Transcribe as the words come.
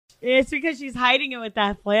It's because she's hiding it with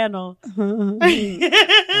that flannel. No.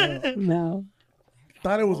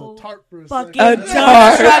 Thought it was a tarp for a Fucking second. A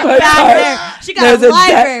tarp. back there. She got There's a a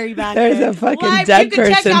library back there. There's a fucking Live- dead you can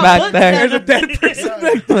check person out back books there. There's a dead person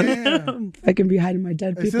back there. Damn. I can be hiding my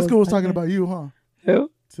dead Hey, people. Cisco was talking about you, huh? Who?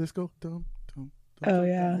 Cisco? Dum, dum, dum, Oh, dum,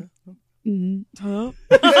 yeah. dum.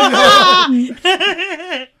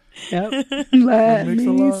 Yep. Let Mix a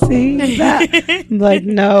me lot. see that. I'm like,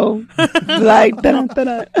 no. Like,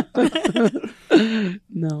 da-da.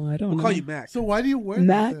 No, I don't We'll know. call you Mac So why do you wear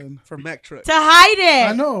Mac? that then? for Mac Truck. To hide it.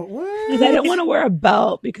 I know. What? Because I don't want to wear a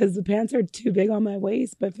belt because the pants are too big on my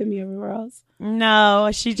waist, but fit me everywhere else. No,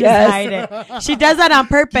 she just Yes. hide it. She does that on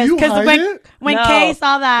purpose. You Because hide it? when No. Kay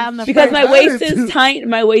saw that on the Because first, my I waist did is too. tiny.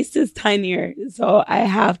 My waist is tinier, so I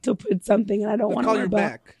have to put something, and I don't We'll want to call wear a you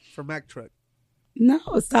belt. Mac for Mac Truck. No,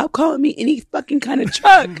 stop calling me any fucking kind of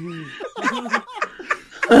truck. I'm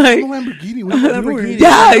Like, a Lamborghini. What are you Lamborghini. doing?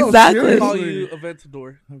 Yeah, No, exactly. We'll seriously. call you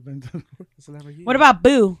Aventador. It's a Lamborghini. what about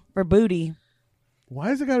Boo for booty?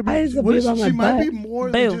 Why is it gotta be? Why does it what be is- about my she might be butt? more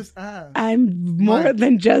Boo. than just ass. I'm more Mike.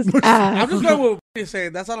 than just ass. I'm just going with what you're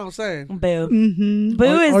saying. That's all I'm saying. Boo. Mm-hmm. Boo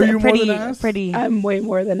Are is you more pretty. than ass? Pretty. I'm way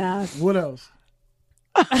more than ass. What else?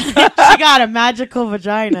 She got a magical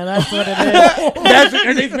vagina. That's what it is. Magic.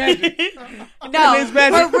 Her name's Magic. No, name's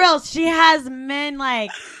Magic. for real. She has men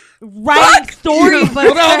like writing storybooks Hold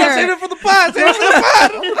on, for hold on. Save her. it for the pod. Save it for the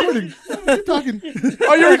pod. I'm recording. You're talking.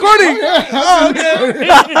 Oh, you're recording?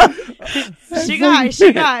 She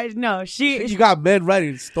got no. You got men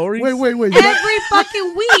writing stories? Wait. Every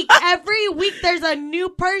fucking week, there's a new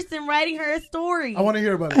person writing her a story. I want to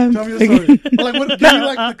hear about it. I'm Tell me the story. Like, what? Give me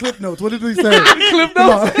like the clip notes. What did they say? Cliff Come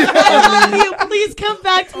notes? on. I love you. Please come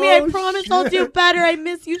back to me. I Oh, promise I'll shit. do better. I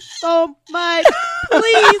miss you so much.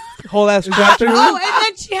 Please. Whole ass chapter. Oh, and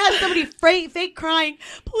then she had somebody fake crying.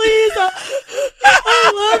 Please,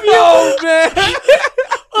 I love you. Oh, man.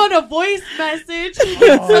 On a voice message,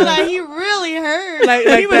 so that he really heard. Like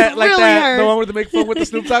he was that. Like really that. hurt. The one where they make fun with the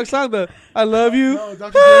Snoop Dogg song. The I love you. No,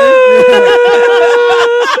 Dr.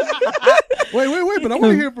 Dre. Wait, but I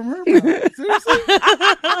want to hear from her. Now. Seriously?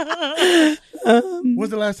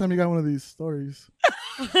 When's the last time you got one of these stories?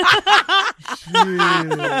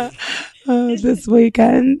 Shit. This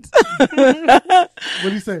weekend. What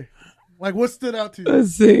do you say? Like, what stood out to you?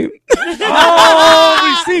 Let's see.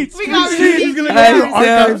 Oh, receipts. We got He's gonna go I to the know.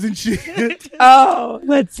 archives and shit. Oh,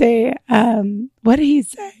 let's see. What did he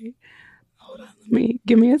say? Hold on.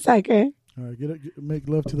 Give me a second. All right, make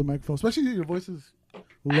love to the microphone. Especially your voice is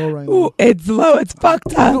low right now. Ooh, it's low. It's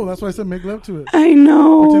fucked I up. know, that's why I said make love to it. I Pretend it's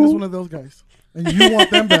know. one of those guys. And you want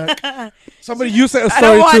them back. Somebody you said a I don't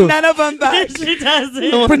story want too. none of them back. She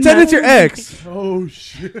doesn't. Pretend it's your ex. Oh,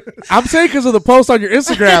 shit. I'm saying because of the post on your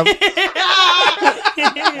Instagram. Wait,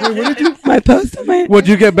 what did you? My post on my. Would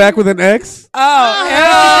you get back with an ex?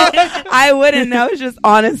 Oh, ew. I wouldn't. That was just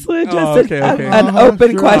honestly just okay. an Uh-huh,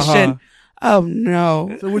 open sure. question. Oh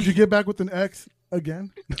no. So would you get back with an ex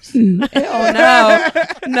again? Ew, no.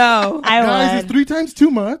 I Guys, it's would. 3 times too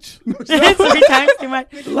much. It's 3 times too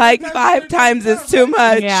much. Like 5 times is too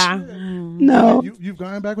much. Yeah. No. You've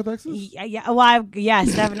gone back with exes? Yeah. Well,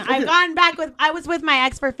 yes, definitely. I've gone back with. I was with my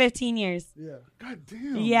ex for 15 years. Yeah. God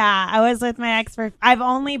damn. Yeah, I was with my ex for. I've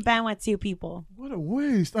only been with 2 people. What a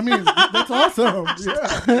waste. I mean, that's awesome.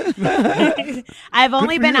 Yeah. I've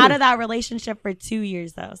only for been you. out of that relationship for 2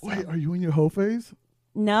 years though. So. Wait, are you in your hoe phase?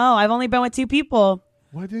 No, I've only been with 2 people.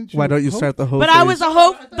 Why didn't you? Why don't you start the whole But I was a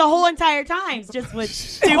hoe the whole entire time, just with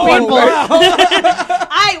 2 people. wow.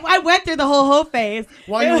 I went through the whole hoe phase.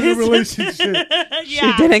 Why you in a relationship?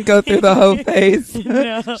 She didn't go through the whole phase.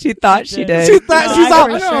 No. She thought she did. She thought No, she's I all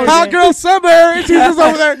for sure hot did. girl summer. And she's just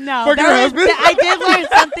over there No, fucking her husband. I did learn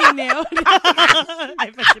something new.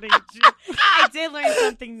 I'm kidding. I did learn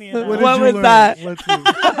something new. though. What What did you was learn? that? Let's see.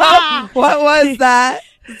 What was that?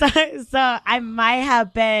 So I might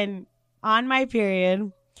have been on my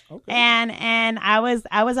period, Okay. and I was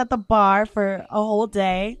at the bar for a whole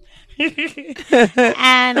day,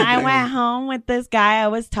 and I went home with this guy I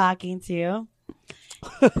was talking to,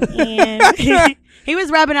 and he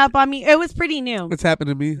was rubbing up on me. It was pretty new, It's happened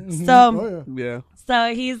to me. so. Oh, yeah. Yeah.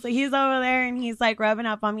 So he's over there and he's like rubbing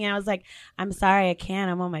up on me. And I was like, I'm sorry, I can't.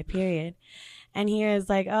 I'm on my period. And he was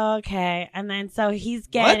like, oh, okay. And then so he's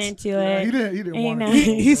getting What? into Yeah, it. he didn't You want know. to.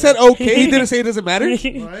 He said okay. He didn't say it doesn't matter.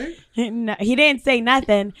 Right? No, he didn't say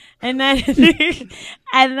nothing. And then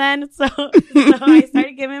so I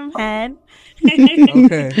started giving him head.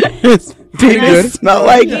 Okay. Did Pretty it good. smell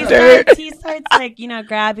like dirt? He starts like,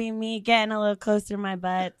 grabbing me, getting a little closer to my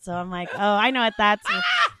butt. So I'm like, oh, I know what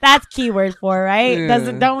that's keyword for, right?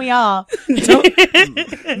 Yeah. Don't we all?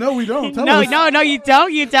 No, we don't. Tell us. No, you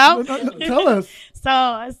don't. You don't. No, tell us. So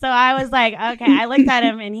I was like, okay. I looked at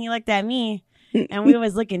him and he looked at me, and we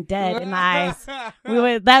was looking dead in the eyes.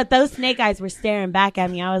 Those snake eyes were staring back at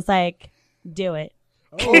me. I was like, do it.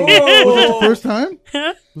 Oh, was that your first time?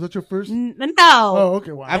 Was that your first? No. Oh,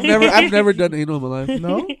 okay. Wow. I've never done anal in my life.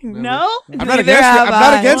 No. No. I'm not Neither against it. have I'm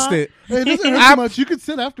not I. against it. Hey, it doesn't hurt too much. You could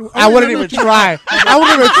sit after. I wouldn't even try. I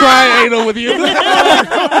wouldn't even try anal with you.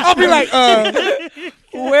 I'll be like,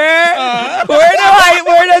 Where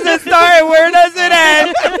does it start and where does it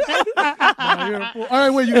end? All right,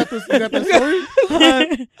 wait. You got that story?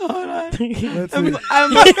 Hold on. Let's see.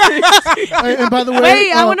 I'm Hey, and by the way,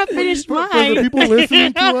 Wait, I want to finish for mine. the people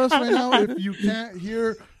listening to us right now, if you can't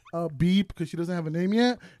hear Beep because she doesn't have a name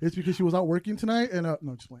yet, it's because she was out working tonight. And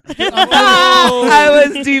no, just playing. I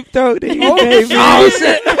was deep throating. Oh, baby.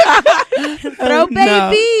 Throw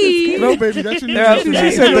baby. No, baby, that's your Throat new she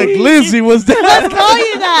baby. said the glizzy was there. Let's call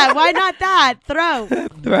you that. Why not that? Throw.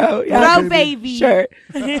 Throat. Yeah. Throw baby. Sure.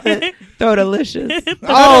 Throw delicious.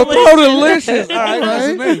 Oh, throw delicious. All right, All that's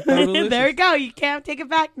the right. name. Throw delicious. There we go. You can't take it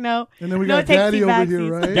back. No. And then we No got Daddy takesy over here,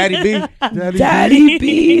 backsies. right? Daddy B. Daddy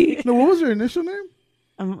B. No, what was your initial name?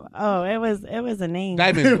 It was a name.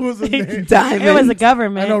 It Diamond. was a name. Diamond. It was a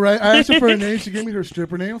government. I know, right? I asked her for a name. She gave me her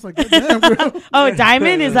stripper name. I was like, damn, girl. Oh,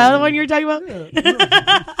 Diamond? Is that the one you were talking about?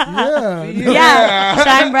 Yeah. Yeah.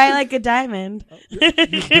 Shine bright like a diamond.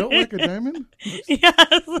 You built like a diamond?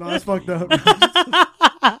 Yes. No, that's fucked up.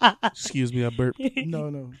 Excuse me, I burped.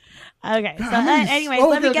 No. Okay. So, How many- anyways, Oh,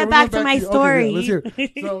 let okay, me get we're back going to my you. Okay, story. yeah, let's hear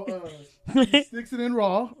it. So, he sticks it in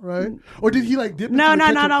raw, right? Or did he like dip it No. in the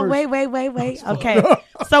ketchup first? Wait. Okay.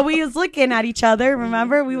 So we was looking at each other.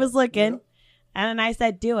 Remember, we was looking, and then I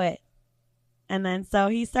said, "Do it." And then so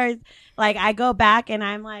he starts like I go back and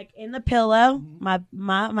I'm like in the pillow. My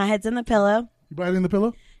head's in the pillow. You bite it in the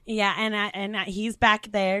pillow? Yeah, and he's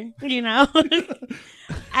back there,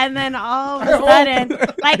 and then all of a sudden,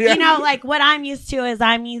 like like what I'm used to is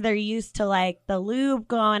I'm either used to like the lube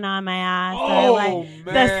going on my ass or like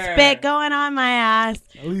the spit going on my ass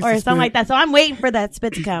At least or the something spit. like that. So I'm waiting for that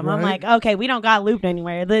spit to come. I'm Right. like, okay, we don't got lubed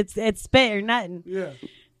anywhere. It's spit or nothing. Yeah.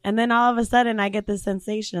 And then all of a sudden, I get this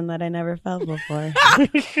sensation that I never felt before.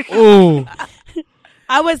 Ooh.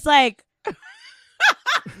 I was like,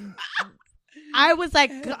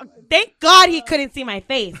 thank God he couldn't see my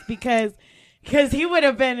face because he would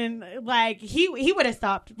have been in like he would have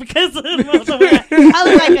stopped because of the way I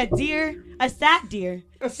look like a deer, a sad deer.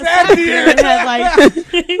 A sad deer. And had, like,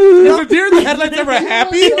 Is a deer in the headlights ever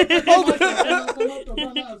happy?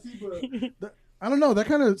 I don't know. That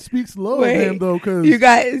kind of speaks low of Wait, him, though, because you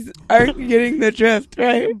guys aren't getting the drift,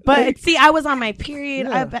 right? but see, I was on my period.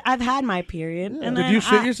 Yeah. I've had my period, and Did then you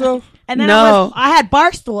shit yourself? And then No. I had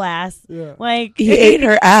barstool ass. Yeah. Like He ate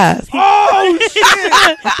her ass. Oh,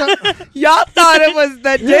 shit. Y'all thought it was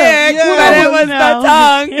the dick, yeah. but it was No. the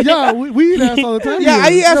tongue. yeah, we eat ass all the time. Yeah, I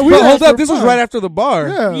here. eat ass, we but eat hold ass up. for This was fun. right after the bar.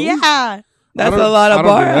 Yeah. yeah, That's I don't- a lot I of don't do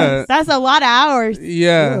bars. that. that's a lot of hours, and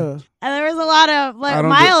Yeah. there was a lot of I don't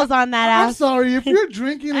miles on that I'm ass. sorry. If you're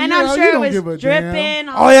drinking And you're I'm out, sure you it don't was give a dripping. damn.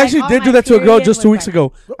 Oh, I actually did do that to a girl just 2 weeks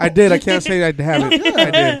ago. I did. I can't say I haven't.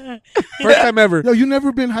 I did. First time ever. Yo, you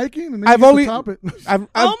never been hiking? And then I've you get to only- top it.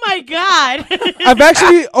 Oh my god! I've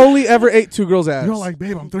actually only ever ate 2 girls' ass. You're like,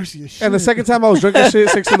 babe, I'm thirsty as shit. And the second time I was drunk as shit,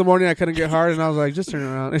 6 a.m, I couldn't get hard, and I was like, just turn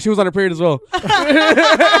around. And she was on her period as well.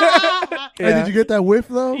 Hey, did you get that whiff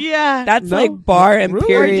though? Yeah. That's No. like bar and Really? Or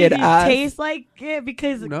period did you ass. taste like it?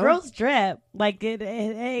 Because No. girls drip. Like it No,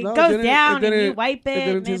 it goes didn't- down it and you didn't- wipe it,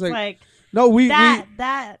 didn't and taste it's like- like No, we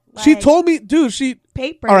that. she Like, told me, dude,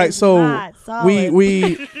 paper. all right, is so not solid. I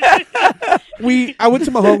went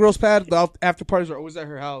to my homegirl's pad. The after parties are always at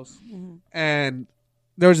her house, and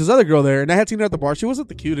there was this other girl there, and I had seen her at the bar. She wasn't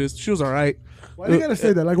the cutest. She was all right. Why do you gotta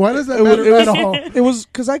say that? Like, why does that It was- matter at all? It was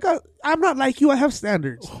because I'm not like you. I have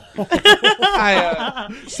standards.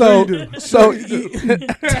 Sure you do. So Shots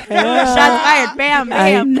fired. Bam,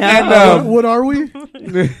 I bam. know. And, What are we?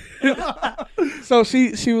 so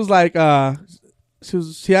she was like,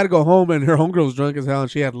 she had to go home, and her homegirl was drunk as hell,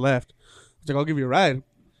 and she had left. I was like, I'll give you a ride.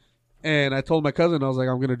 And I told my cousin, I was like,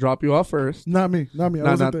 I'm gonna drop you off first. Not me. I No,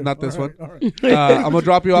 wasn't there. not this All right, one. all right. I'm gonna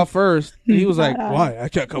drop you off first. And he was like, why? I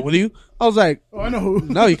can't come with you. I was like, Oh, I know who.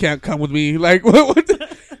 no, you can't come with me. Like, what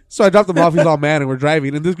so I dropped him off. He's all mad, and we're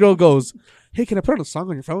driving. And this girl goes, hey, can I put on a song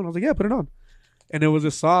on your phone? I was like, yeah, put it on. and it was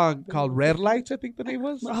a song called Red Lights, I think the name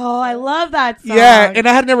was. Oh, I love that song. Yeah, and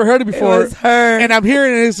I had never heard it It before. was her. And I'm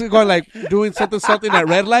hearing it, it's going like doing something at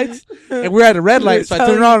red lights, and we're at a red light. So I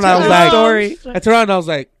turned around and I was like, story. I turned around and I was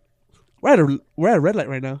like, we're at a red light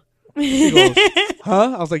right now. She goes,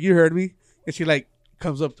 huh? I was like, you heard me. And she like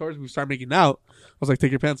comes up towards me, we start making out. I was like,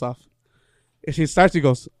 take your pants off. And she starts, she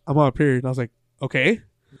goes, I'm on a period. And I was like, okay.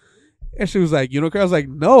 And she was like, you don't care? I was like,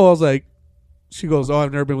 no. I was like, she goes, oh,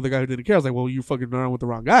 I've never been with a guy who didn't care. I was like, well, you fucking around with the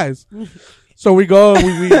wrong guys. So we go,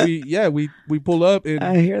 we pull up, and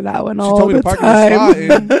I hear that one she all told me the to park in the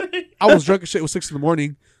time. spot, and I was drunk as shit. It was 6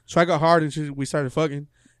 a.m. So I got hard, and we started fucking,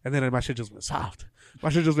 and then my shit just went soft. My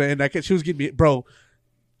shit just went, and she was getting me, bro.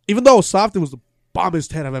 Even though it was soft, it was the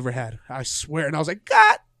bombest head I've ever had. I swear. And I was like,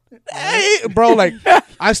 God, hey, bro, like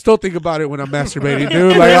I still think about it when I'm masturbating,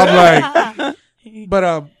 dude. Like I'm like,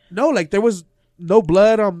 but no, like there was no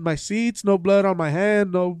blood on my seats, no blood on my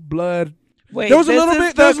hand, no blood. Wait, There was a little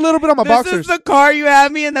bit. There was a little bit on my boxers. This is the car you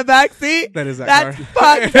have me in the back seat. That is that That's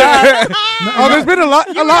car. fucked up. Oh, there's been a lot.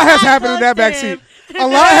 A lot has happened in that back seat. A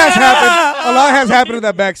lot has happened. A lot has happened in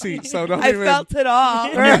that back seat. So don't I even. felt it all.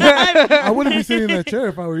 I wouldn't be sitting in that chair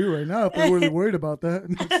if I were you right now. If I were really worried about that. I'm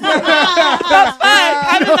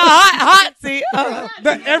in the hot seat. Oh,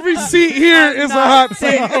 Every seat here is a hot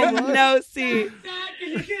seat. no seat.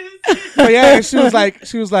 But yeah, and she was like,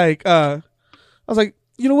 I was like,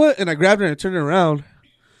 you know what? And I grabbed her and turned her around,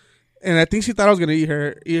 and I think she thought I was gonna eat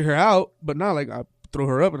her out, but not like I threw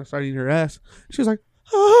her up and I started eating her ass. She was like,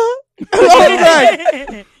 ah.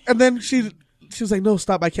 And then she was like, no,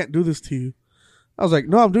 stop! I can't do this to you. I was like,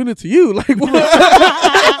 no, I'm doing it to you. Like,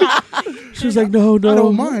 what? She was like, no, I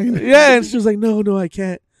don't mind. Yeah, and she was like, no, I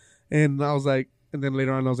can't. And I was like, and then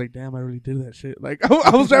later on, I was like, damn, I really did that shit. Like,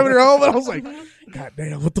 I was driving her home, and I was like, God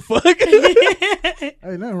damn, what the fuck?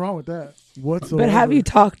 Hey, nothing wrong with that whatsoever. But have you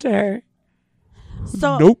talked to her?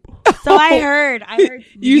 So Nope. So I heard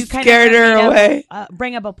You kind scared her away.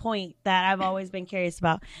 Bring up a point that I've always been curious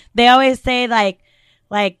about. They always say like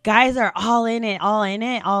guys are all in it,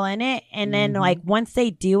 and then like once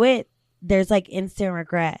they do it, there's like instant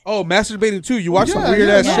regret. Oh, masturbating too. You watch some Yeah, weird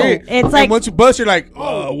ass yeah. shit. It's And like- once you bust, you're like,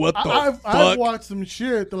 oh, what the I've fuck? watched some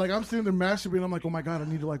shit that like I'm sitting there masturbating. I'm like, oh my god, I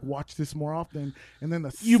need to like watch this more often. And then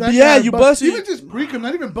You second I bust it. even just pre-cum,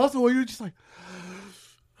 not even bust it. Where you're just like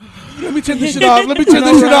Let me turn this shit off. Let me turn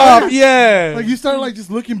this shit off. Yeah. you start like just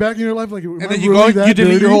looking back in your life, like, And then you go, you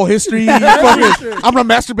delete your whole history. You fucking, I'm not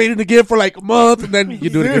masturbating again for like a month, and then you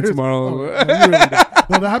do it again tomorrow.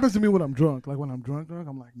 No, that happens to me when I'm drunk. Like when I'm drunk,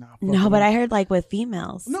 I'm like, nah. fuck No, it. but I heard like with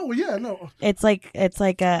females, No, yeah, no. it's like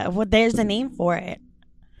there's a name for it.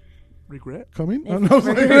 Regret? Coming? It's No,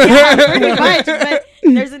 yeah, pretty much, but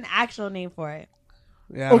there's an actual name for it.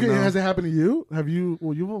 Yeah. I don't okay, know. has it happened to you? Have you?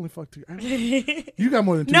 Well, you've only fucked two. You got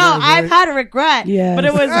more than two. No, guys, I've right? had a regret, Yes. but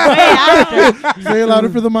it was way after. Say it louder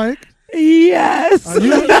for the mic. Yes.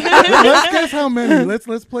 Let's guess how many.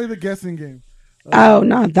 Let's play the guessing game. Oh,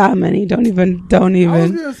 not that many. Don't even. I was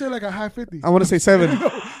even. gonna say like a high 50. I want to say 7.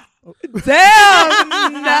 Damn. No.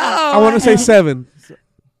 I want to say 7.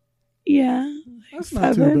 Yeah. That's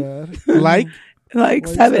not too 7. bad. Like? Like Like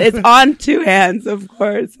 7. It's 7. on 2 hands, of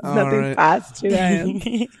course. It's All nothing right. past 2 hands.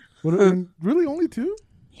 Really, only 2?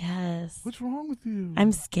 Yes, What's wrong with you?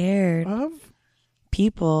 I'm scared. Of?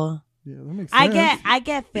 people. Yeah, that makes sense. I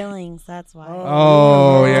get feelings. That's why.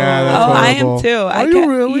 Oh, yeah, that's Oh, I horrible. am too. Are you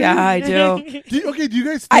really? Yeah, I do. Do you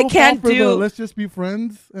guys still I can't fall for the do- let's just be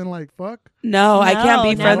friends and like fuck? No, I can't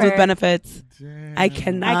be No, friends with never. benefits. Damn. I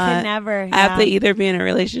cannot. I can never. I have to yeah. either be in a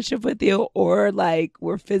relationship with you or like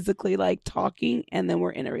we're physically like talking and then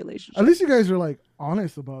we're in a relationship. At least you guys are like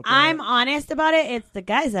honest about that. I'm honest about it. It's the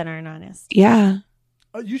guys that aren't honest. Yeah.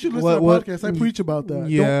 You should listen What- to the podcast. I preach about that.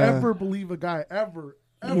 Yeah. Don't ever believe a guy ever.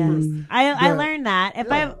 Yes. Mm. I Yeah. learned that. If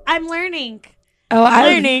Yeah. I'm learning. Oh, I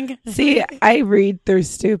Learning. see. I read through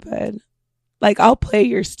stupid. Like I'll play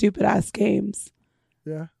your stupid ass games.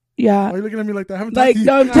 Yeah. Yeah. Why are you looking at me like that? I haven't Like talked to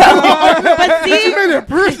don't you. tell. But see- you made it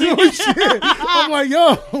personal and shit. I'm like,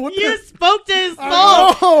 yo, what You the? spoke to his soul.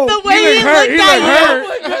 I know. The way you looked at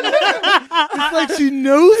It's like she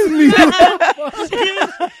knows me. you.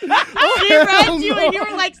 She read you and you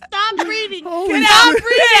were like, stop reading. Holy Get out, shit.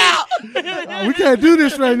 read out. Oh, we can't do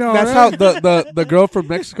this right now. That's right? how the girl from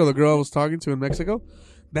Mexico, the girl I was talking to in Mexico,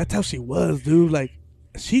 that's how she was, dude. Like,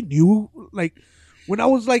 she knew, like, when I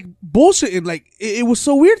was, like, bullshitting, like, it was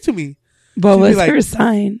so weird to me. What She'd be was like- her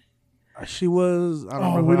sign? She was, I Oh,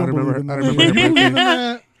 don't we remember. don't I believe don't in remember. that. her You believe in birthday.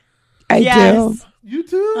 that? I Yes. do. You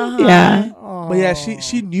too? Uh-huh. Yeah. Oh. But yeah,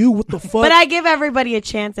 she knew what the fuck. But I give everybody a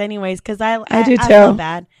chance anyways because I do I feel too.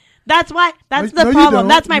 bad. That's why. That's the No, you problem. don't.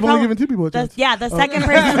 That's my You've problem. only given 2 people a chance. The second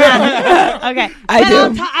person. Okay. I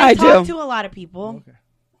But do. I talk do. to a lot of people. Okay.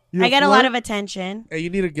 You I get a lot flirt? of attention. Hey, you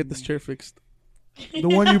need to get this chair fixed. The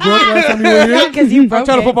one you broke last time you were here. Because you I'm broke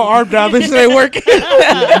trying to it. put my arm down. This ain't working.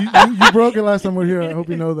 You broke it last time we were here. I hope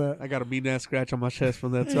you know that. I got a mean ass scratch on my chest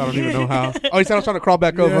from that, so I don't even know how. Oh, he said I was trying to crawl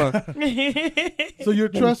back up, huh? So you're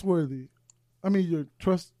trustworthy. I mean, you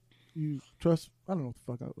trust. I don't know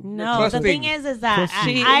what the fuck. No, Trust the thing. thing is that Trust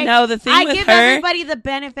She, I no, the thing I with give her, everybody the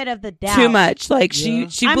benefit of the doubt. too much. Like Yeah.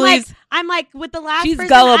 she I'm believes like, I'm like with the last she's person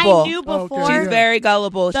gullible. I knew Oh, okay. before. she's Yeah. very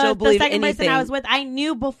gullible. She'll The believe second anything. person I was with, I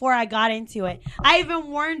knew before I got into it. I even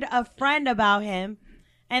warned a friend about him,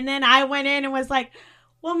 and then I went in and was like,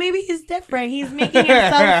 "Well, maybe he's different. He's making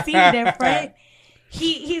himself seem different.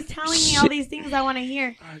 He's telling me all these things I want to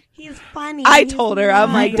hear. He's funny." I He's told her,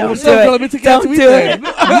 I'm like, nice." don't What's do up, it. girl? Let me take Don't you do out to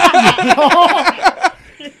eat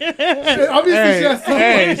Shit, obviously, she has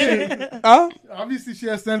Hey, standards. shit. Huh? Obviously, she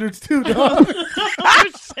has standards too, dog.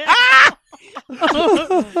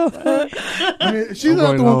 I mean, she's I'm not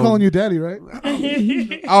going the one home. calling you daddy, right?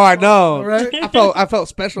 Oh, I know. Right? I felt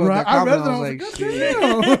special Right. in that I read comment. it. I was like, "God shit.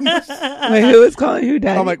 damn." Wait, who is calling who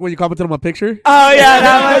daddy? I'm like, when you commented on my picture, oh yeah,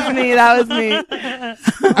 that was me. That was me.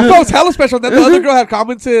 I felt hella special. Then the other girl had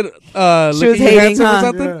commented, She was licking your hating, hands or huh?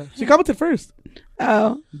 something. Yeah. She commented first.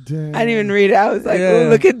 Oh, Damn. I didn't even read it. I was like, Yeah. oh,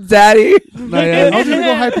 look at daddy. No, I yeah. was gonna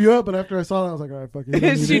go hype you up, but after I saw that, I was like, all right, fuck it. you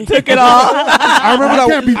don't need She it. took it all. I remember I that.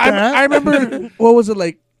 can't beat that. I remember what was it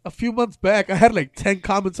like a few months back? I had like 10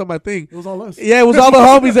 comments on my thing. It was all us. Yeah, it was all the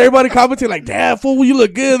homies. Everybody commenting like, "Damn, fool, you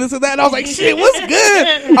look good." This and that. And I was like, "Shit, what's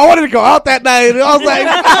good?" I wanted to go out that night. And I was like,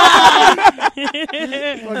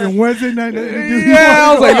 Fucking Wednesday night. "Yeah."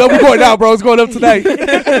 I was like, "Yo, we going out, bro. It's going up tonight."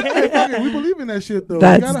 Okay, we believe in that shit though.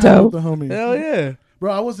 That's we gotta hang dope. with the homies. Hell yeah,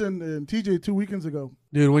 Bro, I was in TJ 2 weekends ago.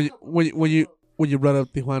 dude. When you brought up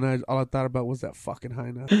Tijuana, all I thought about was that fucking high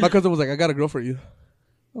now. My cousin was like, "I got a girl for you."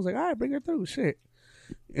 I was like, "All right, bring her through." Shit,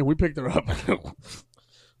 and we picked her up.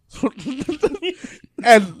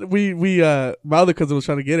 And we my other cousin was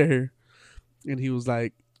trying to get at her, and he was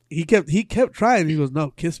like, he kept trying. He goes, "No,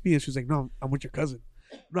 kiss me," and she's like, "No, I'm with your cousin.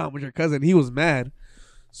 No, I'm with your cousin." He was mad.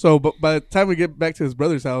 So, but by the time we get back to his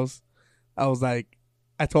brother's house, I was like,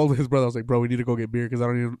 I told his brother, I was like, "Bro, we need to go get beer because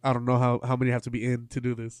I don't know how many have to be in to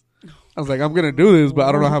do this." I was like, "I'm gonna do this, but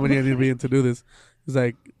I don't know how many I need to be in to do this." He's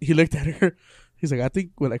like, he looked at her. He's like, "I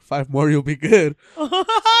think with like 5 more, you'll be good."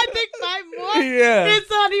 I think 5 more. Yeah. It's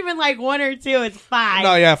not even like 1 or 2. It's 5.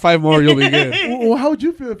 No, yeah, 5 more, you'll be good. Well, how would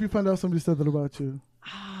you feel if you found out somebody said that about you?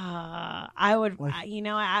 I would, Like-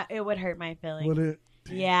 it would hurt my feelings. Would it?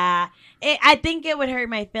 Yeah, I think it would hurt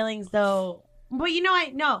my feelings though. But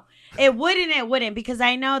no, it wouldn't. It wouldn't because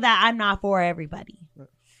I know that I'm not for everybody,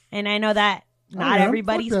 and I know that not I am.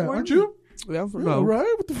 everybody's Fuck that. for Aren't me. you? Yeah, Yeah, no.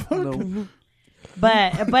 right? What the fuck? No.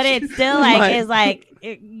 But it's still like Right. it's like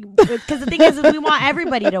because the thing is we want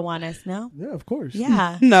everybody to want us. No, Yeah, of course.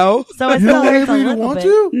 yeah. No, So it You still don't want hurts a anybody to little want bit.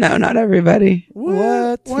 you? no, not everybody.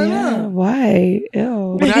 What? Why Yeah, not? why?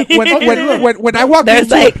 Ew. When I walk There's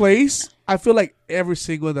into like- a place, I feel like every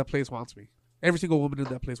single in that place wants me. Every single woman in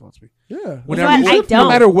that place wants me. Yeah. what I no don't.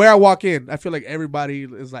 matter where I walk in, I feel like everybody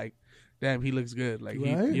is like, "Damn, he looks good." Like,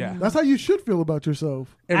 Right? yeah. That's how you should feel about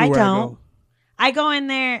yourself. Everywhere I I don't. go. I go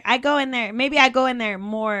in there. Maybe I go in there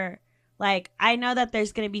more. Like I know that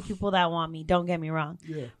there's gonna be people that want me. Don't get me wrong.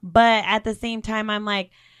 Yeah. But at the same time, I'm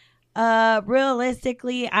like,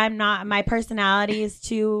 realistically, I'm not. My personality is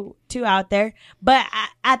too out there. But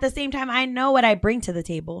at the same time, I know what I bring to the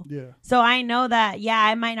table. Yeah. So I know that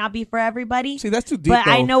I might not be for everybody. See, that's too deep. But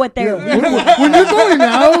I though. know what they're. Yeah. When you're going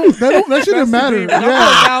out, that shouldn't matter. I'm going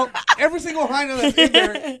Yeah. out. Every single hyena that's in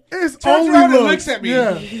there It's turns only around and looks. looks at me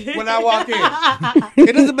Yeah. when I walk in.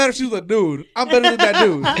 It doesn't matter if she's a dude. I'm better than that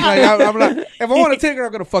dude. Like, I'm like, if I want to take her,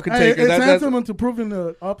 I'm gonna fucking Hey, take her. it's That's handsome until proven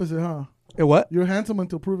the opposite, huh? what? You're handsome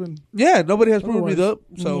until proven. Yeah, nobody has proven me Otherwise- up,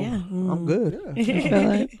 so Yeah. I'm good. Yeah. I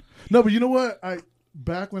feel it. No, but you know what?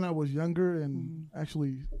 Back when I was younger and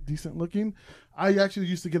actually decent looking, I actually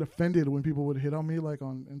used to get offended when people would hit on me, like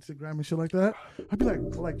on Instagram and shit like that. I'd be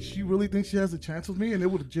like, she really thinks she has a chance with me, and it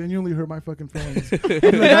would genuinely hurt my fucking feelings. I'd be like,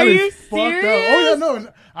 that Are is you fucked up. serious? Oh yeah, no.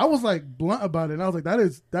 And I was like blunt about it, and I was like, that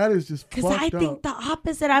is just Because fucked I think up. the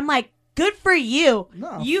opposite. I'm like, good for you.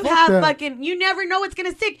 Nah, You fuck have that. fucking. You never know what's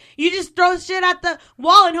gonna stick. You just throw shit at the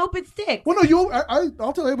wall and hope it sticks. Well, no,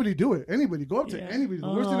 I'll tell everybody do it. Anybody, go up to Yeah. anybody. The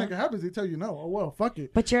worst thing Uh-huh. that can happen is they tell you no. Oh well, fuck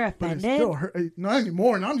it. But you're But it offended. still hurt. Not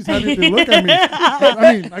anymore. Now I'm just happy if they look at me.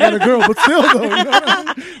 I mean, I got a girl, but still though. You know what I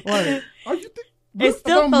mean? Like, are you think It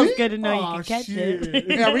still about feels me? good to know you Aw, can catch shit. it.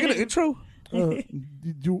 Yeah, are we gonna intro?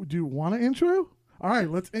 Do you want an intro? All right,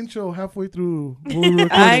 let's intro halfway through. What we were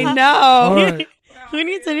I recording. know. All right. Who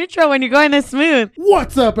needs an intro when you're going this smooth?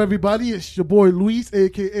 What's up, everybody? It's your boy Luis,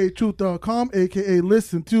 aka Truth.com, aka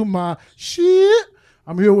Listen to My Shit.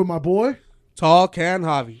 I'm here with my boy, Tall Can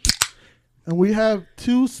Javi. and we have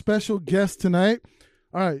two special guests tonight.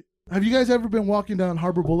 All right. Have you guys ever been walking down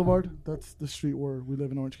Harbor Boulevard? That's the street where we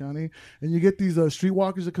live in Orange County. And you get these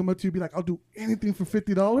streetwalkers that come up to you, be like, I'll do anything for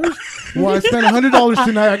 $50. Well, I spent $100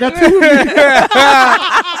 tonight. I got two of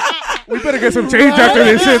me. We better get some change after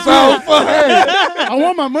this shit. So fuck. Hey, I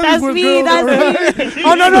want my money That's worth, me. girl. That's All right. me.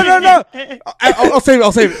 Oh no!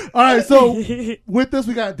 I'll save it. All right, so with us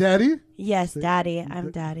we got Daddy. Yes, Daddy.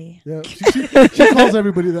 I'm Daddy. Yeah, she calls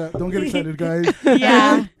everybody that. Don't get excited, guys.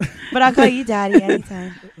 Yeah, but I'll call you Daddy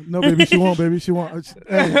anytime. No, baby, she won't. Baby, she won't.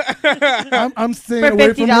 Hey, I'm staying For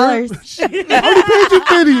away from her. $50. I already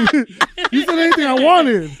paid you $50. You said anything I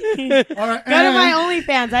wanted. All right, Go to my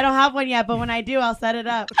OnlyFans. I don't have one yet, but when I do, I'll set it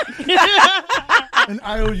up. an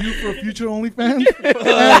IOU for a future OnlyFans. And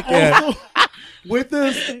also, with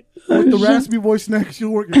us, with the raspy voice next, you're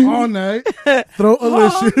working all night. Throw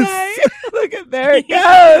Alicious. Look at there it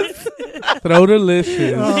goes. Throw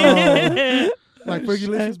delicious. Like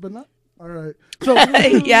Fergie-licious, but not. All right. So,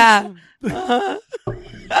 Yeah. So-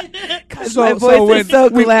 My so voice when is so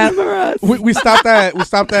we- glamorous. we stopped at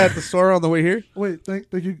the store on the way here. wait, thank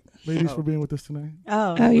you, ladies, for being with us tonight.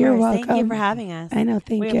 Oh, Oh, you're of course. Thank you welcome. for having us. I know.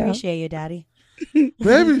 Thank We you. appreciate you, Daddy.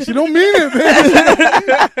 Baby, she don't mean it,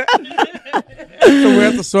 baby. So we're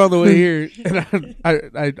at the store on the way here, and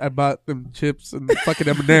I bought them chips and fucking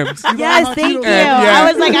M&Ms. Yes, Hot thank Cheetos. you. Yeah.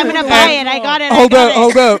 I was like, I'm gonna buy it. I got it. Hold I got up, it.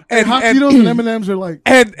 hold up, And Hot Cheetos and M&Ms are like,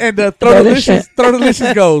 and Delicious. Throw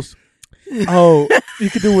Delicious goes, oh, you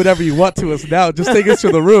can do whatever you want to us now. Just take us to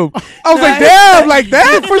the room. I was like, damn, like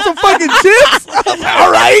that for some fucking chips? I was like,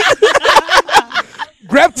 all right.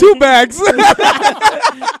 Grab 2 bags.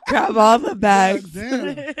 Grab all the bags.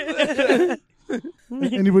 damn.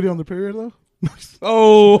 Anybody on the period though?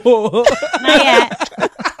 Oh. Not yet.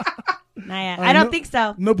 Not yet. I don't think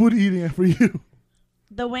so. No booty eating for you.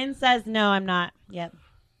 The wind says no. I'm not. Yep.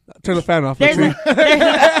 Turn the fan off. There's Let's see. a,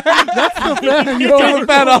 Turn the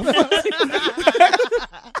fan off.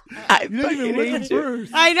 I You didn't even look at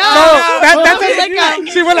first. I know. No, Look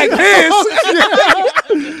up. she went like this.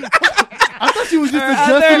 I thought she was just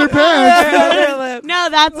adjusting her pants. No,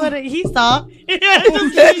 that's what he saw.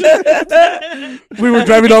 We were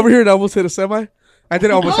driving over here and I almost hit a semi. I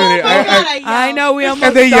didn't almost Oh hit it. my God, I know we almost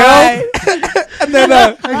And they died. yelled. And then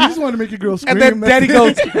Hey, he just wanted to make a girl scream. and then Daddy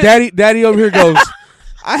That's goes, it. Daddy over here goes,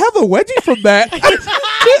 I have a wedgie from that. Dude,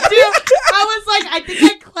 I was like, I think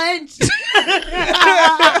I clenched.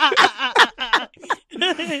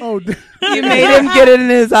 Oh, damn. You made him get it in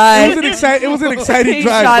his eye. It was an exciting He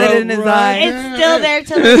drive, shot bro. it in his Right. eye. It's still there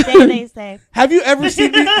till this day, they say. Have you ever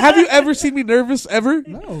seen me? Have you ever seen me nervous ever?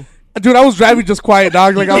 No. Dude, I was driving just quiet,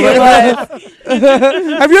 dog. Like I was He like, was.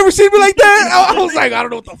 have you ever seen me like that? I was like, I don't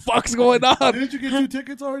know what the fuck's going on. Didn't you get 2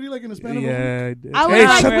 tickets already, like in the span of a week? Yeah, I did. I was Hey,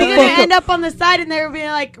 like, shut we're the going to fuck end up. up on the side, and they were being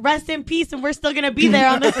like, rest in peace, and we're still going to be there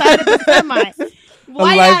on the side of the semi. A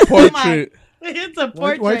Why live not semi? portrait. It's a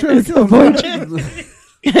Why portrait. trying to It's kill a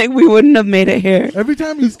him? Like, we wouldn't have made it here. Every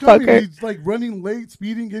time he's coming, Fucker. he's like running late,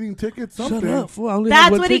 speeding, getting tickets, Shut something. up, fool. I only have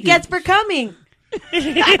That's one what he ticket. gets for coming.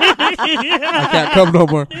 I can't come no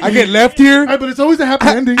more. I get left here. Hey, but it's always a happy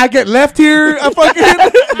ending. I get left here. I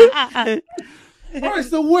fucking. All right,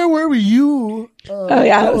 so where were you?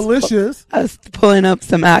 Yeah, I was- Alicious. I was pulling up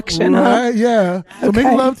some action, huh? Right, yeah. So make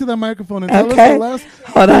Okay. love to that microphone and tell us Okay. the last,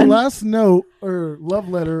 Hold the on. last note or love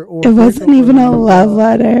letter. Or It wasn't breakup even a letter. love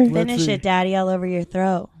letter. Let's Finish see. it, Daddy, all over your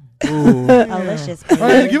throat. Ooh. Delicious. All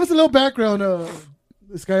right, give us a little background.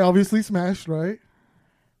 This guy obviously smashed, right?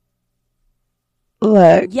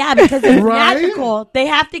 Look, Yeah, because it's Right? magical. They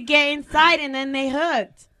have to get inside, and then they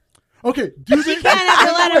hooked. Okay. Do they, She can't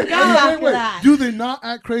ever let him go after that. Do they not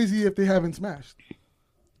act crazy if they haven't smashed?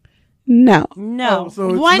 no. No. Oh, so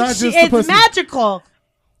it's Once not just the it's pussy. magical.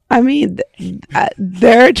 I mean,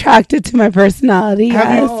 they're attracted to my personality,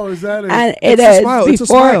 yes. Oh, is that it? And it It's a is smile. It's a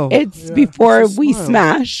before smile. it's Yeah. before It's a we smile.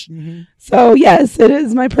 smash. Mhm. So yes, it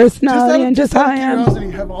is my Just personality out and just how out I of am.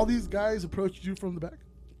 curiosity, have all these guys approached you from the back?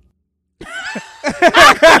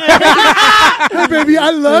 Hey, baby, I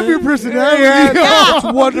love your personality. It's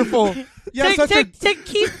wonderful. Yeah, to, such a to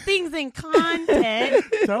keep things in context,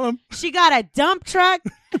 Tell him. she got a dump truck.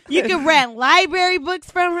 You can rent library books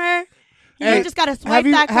from her. You Hey, just gotta swipe have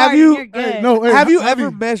you- that have card you- and you're good. Hey, no, hey, have you Javi,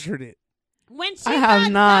 ever measured it? When she I have backs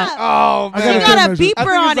not. up, Oh I she gotta got a measure. I beeper think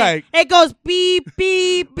on it's it. like- It goes beep,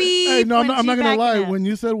 beep, beep. Hey, no, I'm when not she gonna backing lie. up. When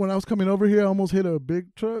you said when I was coming over here, I almost hit a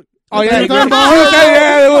big truck. Oh yeah, You're talking about she was her? saying,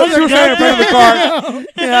 yeah, she was saying in front of the car.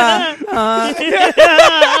 Yeah.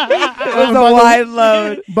 It was a wide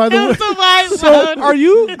load. By the way, It's a wide So load. are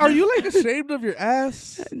you like ashamed of your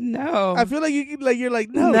ass? No. I feel like you're like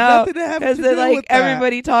no, No, nothing to have because to do like with that.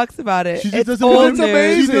 everybody talks about it. she just It's doesn't. old Want It's to,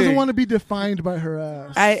 news. she doesn't amazing. want to be defined by her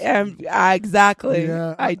ass. I am exactly.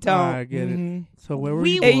 Yeah. I don't. I get it. Mhm. So where were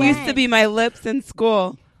We you? It born? used to be my lips in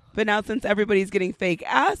school, but now since everybody's getting fake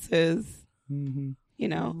asses, Mhm. you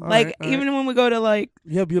know, All like right, all even when we go to like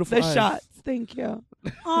You have beautiful the eyes. shots. Thank you.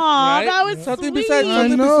 Aw, Right? that was Something sweet. besides I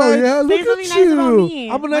something know. besides- Yeah, Say look something at nice about you. me.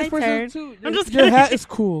 I'm a nice My person turn. too. I'm just Your kidding. hat is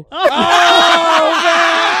cool. Oh,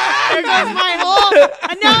 there goes my whole.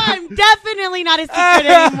 Now I'm definitely not a secret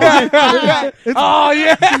anymore. Oh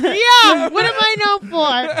yeah. Yeah, what am I known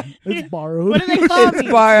for? It's borrowed. What do they call me?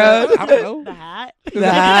 Borrowed. I don't know. The hat.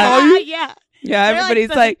 The hat. Yeah. Yeah, They're like everybody's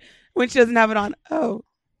the- like when she doesn't have it on. Oh,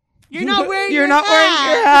 You're not wearing you're your not wearing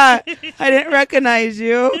your hat. I didn't recognize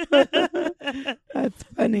you. That's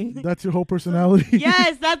funny. That's your whole personality.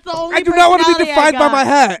 Yes, that's the only I do not want to be personality defined by my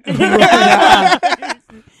hat.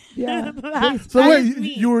 Yeah. So That wait, is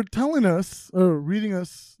me. you were telling us or reading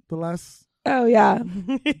us the last. Oh yeah.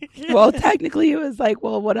 Well, technically, it was like,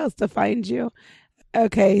 well, what else to find you?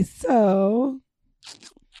 Okay, so,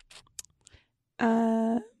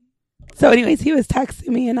 anyways, he was texting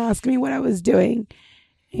me and asking me what I was doing,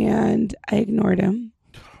 and I ignored him.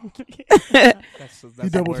 He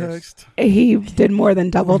double text. He did more than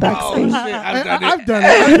double Oh, texting. shit. I've done it. I've done it.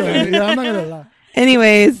 I've done it. Yeah, I'm not gonna lie.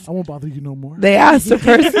 Anyways, I won't bother you no more. they asked the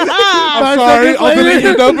person. I'm 5 sorry. seconds I'll delete later.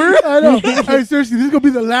 your number. I know. Hey, seriously, this is gonna be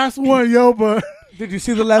the last one, yo. But Did you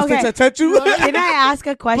see the last Okay. text I sent you? Can I ask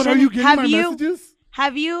a question? are you getting have my you messages?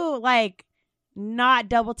 have you like not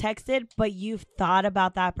double texted, but you've thought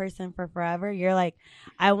about that person for forever? You're like,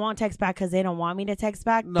 I won't text back because they don't want me to text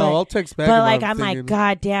back. No, I'll text back. but if like I'm I'm like, thinking.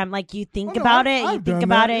 God damn! Like you think Oh, no, about I've- it, you I've think done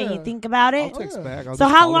about that, it, yeah. you think about I'll it. text yeah. back. I'll So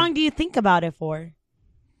just how call long him. do you think about it for?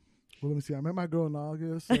 Well, let me see. I met my girl in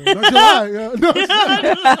August. So not July. Yeah. No, it's not.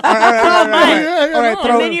 All right, Yeah, yeah, all right, no.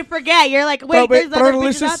 throw And then you forget. You're like, wait, wait, there's throw other the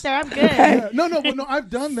bitches list- out there. I'm good. Yeah. No, but no, I've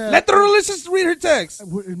done that. Let the listeners read her text.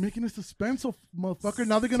 We're making it suspenseful, motherfucker.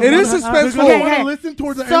 Now they're gonna. It is wanna- suspenseful. They're gonna want Okay. to listen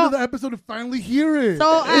towards the So- end of the episode and finally hear it.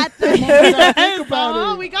 So at the Come on, we gotta think about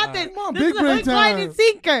so, it. we got this. Come on, This big is a brain hook, line, time. and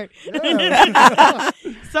sinker. Yeah.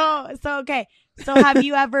 So okay. So have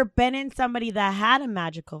you ever been in somebody that had a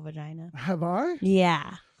magical vagina? Have I?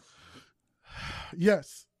 Yeah.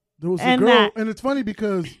 Yes. There was And a girl, that- and it's funny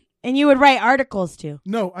because And you would write articles too.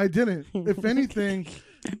 no, I didn't. If anything,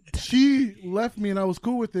 she left me, and I was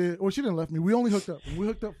cool with it. Or she didn't left me. We only hooked up. We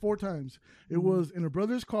hooked up 4 times. It was in her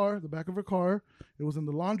brother's car, the back of her car. It was in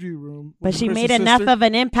the laundry room. But she Chris's made enough sister? of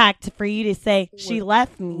an impact for you to say she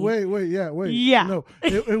left me. Wait. Yeah. No,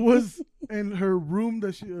 it was in her room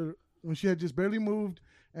that she when she had just barely moved,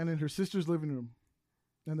 and in her sister's living room,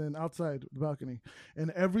 and then outside the balcony.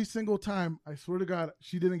 And every single time, I swear to God,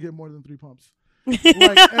 she didn't get more than 3 pumps. Like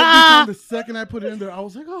every time, the second I put it in there, I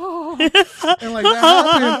was like, oh, and like that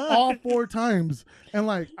happened all 4 times. And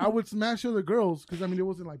like I would smash other girls because I mean it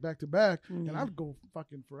wasn't like back to back, and I'd go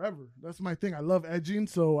fucking forever. That's my thing. I love edging,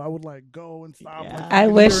 so I would like go and stop. Yeah. Like, I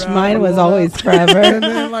figure wish out mine and was all that. always forever. And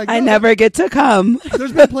then, like, I no, never get to come.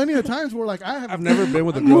 There's been plenty of times where like I have. I've never been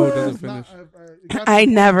with a girl who doesn't finish. I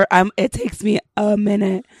never. It takes me a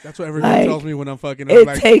minute. That's what everyone Like, tells me when I'm fucking. I'm It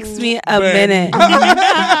like, takes me a man.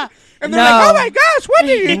 minute. and they're like, No. "Oh my gosh, what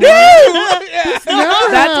do you do?" Yeah.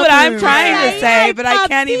 That's what I'm trying to Yeah, say, yeah, but I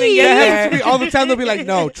can't even puppy. get It happens to me there. all the time. They'll be like,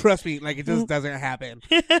 "No, trust me, like it just doesn't happen."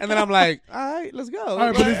 And then I'm like, "All right, let's go." All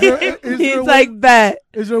right, but is there He's a way, like, bet.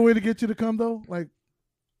 is there a way to get you to come though? Like,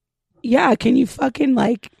 Yeah, can you fucking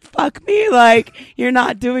like fuck me? Like you're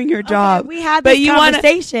not doing your job. Okay, we had But this you wanna-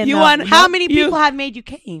 conversation. you though. wanna- How many you- people have made you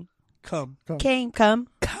came? come, Come.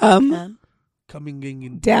 Come. coming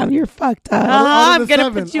in. Damn, you're fucked up. I'm gonna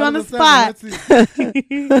put you on the spot.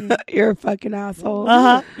 You're a fucking asshole.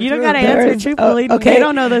 You don't gotta There answer is- truthfully. okay. They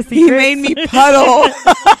don't know the secret. He made me puddle.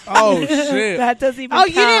 Oh shit! That doesn't even Oh,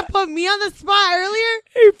 you count. didn't put me on the spot earlier?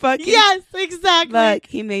 You're fucking. Yes, exactly. Look,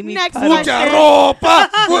 he made me Next puddle. question. Mucha ropa.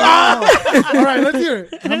 All right, let's hear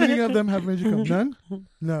it. How many of them have made you come? None.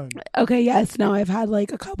 None. Okay, yes, no, I've had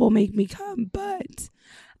like a couple make me come, but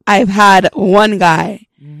I've had one guy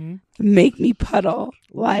Mm-hmm. make me puddle.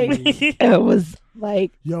 Like it was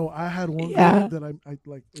like Yo, I had one Yeah. girl that I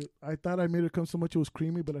like. I thought I made her come so much it was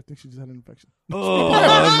creamy, but I think she just had an infection. Oh,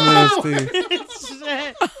 that's nasty.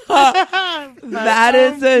 that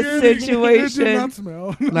is a It did situation. not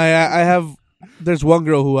smell. Like I have. There's one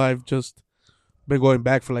girl who I've just been going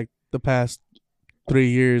back for like the past 3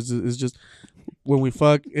 years. It's just when we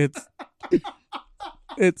fuck, it's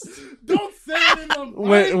It's Don't say it in the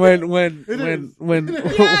when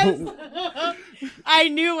Yes. I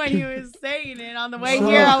knew when he was saying it on the way Shut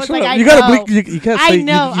here. up, I was like, I you know. gotta blink. You can't say. I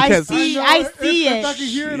know. You I can't see. I know. I see If it. I can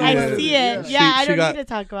hear it, I I'll see let it. it. Yeah, She I don't got- need to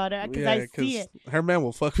talk about it because Yeah, I see it. her man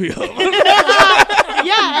will fuck me up.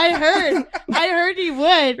 Yeah, I heard he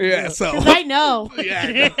would. Yeah, so Because I know.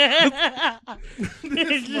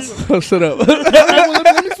 so shut up.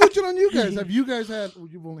 Let me switch it on you guys. Have you guys had? Well,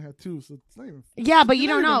 you've only had 2, so it's not even. Yeah, but you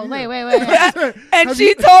don't know. Not even Wait. And Have she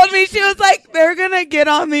you- told me, she was like, they're going to get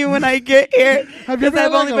on me when I get here. Have you ever 'Cause had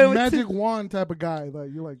I've like only a been with magic wand type of guy? Like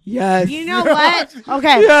you're like, Yes. You know what?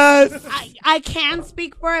 Okay. Yes. I can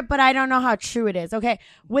speak for it, but I don't know how true it is. Okay.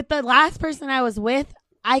 With the last person I was with,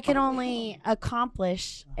 I could only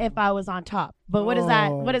accomplish if I was on top. But what does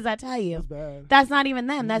that Oh. what does that tell you? that's bad. That's not even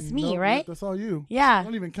them. That's me, Nope, right? That's all you. Yeah.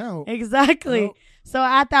 Don't even count. Exactly. Nope. So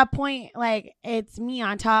at that point, like it's me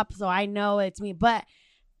on top, so I know it's me. But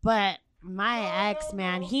my ex,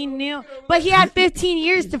 man, he knew, but he had 15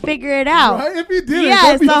 years to figure it out. Right? If you did, Yes,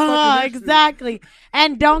 that'd be a fucking issue. exactly.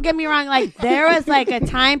 And don't get me wrong, like there was like a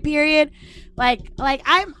time period, like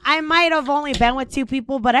I might have only been with 2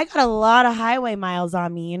 people, but I got a lot of highway miles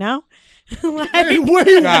on me, you know. like, Hey,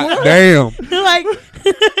 wait, God what? damn. like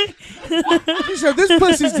She said this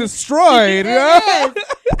pussy's destroyed. it Yeah. is.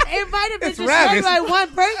 It might have been It's destroyed rabbits. by one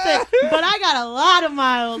person, but I got a lot of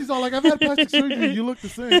miles. She's all like, I've had plastic surgery. You look the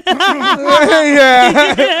same.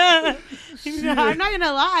 yeah. No, I'm not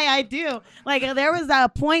gonna lie, I do. Like there was a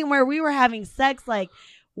point where we were having sex like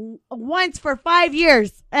once for 5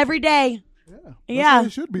 years every day. That's Yeah, how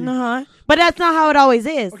it should be. Uh-huh. But that's not how it always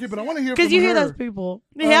is. Okay, but I want to hear Because from you hear her. those people.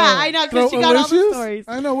 Yeah, I know. Because So, she got all the Alicia's? stories.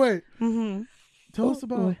 I know. Wait, Mm-hmm. tell us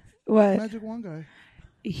about What? Magic Wand guy.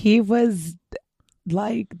 He was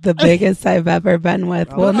like the biggest I've ever been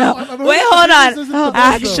with. Well, No, no. I've heard Wait, the hold biggest on. isn't the best,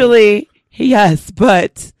 though. Actually, yes,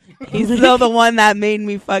 but he's still the one that made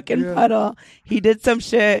me fucking Yeah. puddle. He did some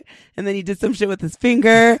shit, and then he did some shit with his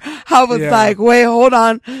finger. I was Yeah. like, wait, hold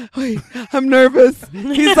on. Wait, I'm nervous.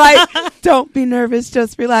 He's like, don't be nervous.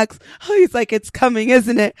 Just relax. Oh, he's like, it's coming,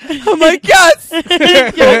 isn't it? I'm like, yes. Wait,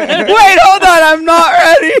 hold on. I'm not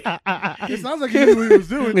ready. It sounds like he knew what he was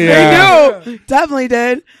doing. Yeah. I knew. Definitely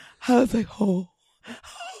did. I was like, oh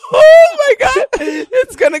my God,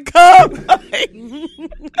 it's going to come.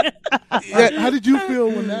 How did you feel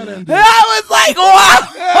when that ended? I was like, wow.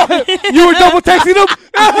 You were double texting him?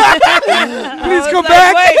 Please come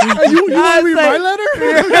back. Hey, you I want to read was my letter?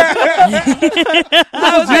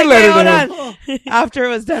 I was your like, letter hey, hold to on. After it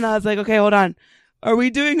was done, I was like, okay, hold on. Are we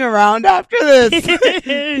doing a round after this?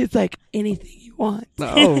 He's like, anything you want.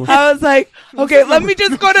 No. I was like, okay, let me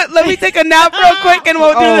take a nap real quick and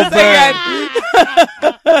we'll do Oh, this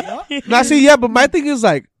again. Now, see, yeah, but my thing is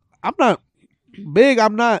like, I'm not big. I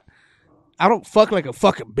don't fuck like a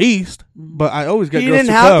fucking beast, but I always get You girls didn't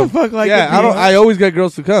to have come. to fuck like yeah, a I don't. beast. I always get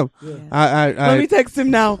girls to come. Yeah. Let me text him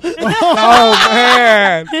now. Oh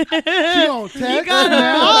man, She don't text. You got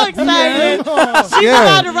her all excited. Yeah. She's Yeah.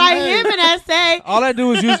 about to write him an essay. all I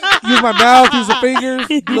do is use my mouth, use the fingers.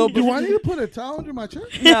 Little Do I need to put a towel under my chin?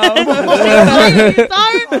 No. You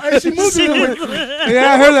saw her? Hey, she moved it away.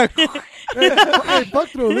 Yeah, I heard that. Hey, fuck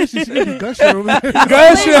through Alicia. She be gushing over there.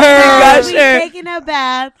 Gusher. She's taking a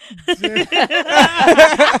bath.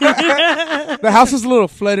 The house is a little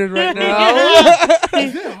flooded right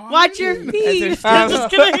now. Watch your feet. I'm Just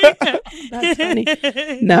kidding. That's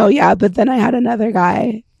funny. No, yeah, but then I had another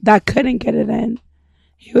guy that couldn't get it in.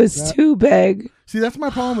 He was too big. See, that's my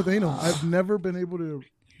problem with anal. I've never been able to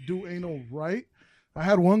do anal right. I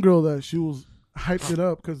had one girl that she was hyped it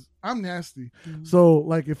up because I'm nasty. So,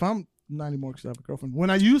 like, if I'm not anymore because I have a girlfriend. When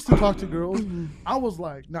I used to talk to girls, I was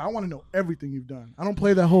like, "Nah, I want to know everything you've done. I don't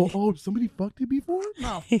play that whole, oh, somebody fucked you before?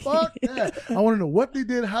 Nah, fuck that. I want to know what they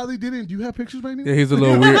did, how they did it. And do you have pictures right now? Yeah, he's a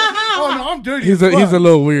little weird. Oh no, I'm dirty. He's as a fuck.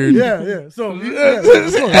 little weird. Yeah. So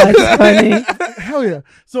That's funny. hell yeah.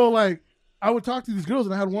 So like, I would talk to these girls,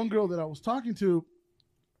 and I had one girl that I was talking to,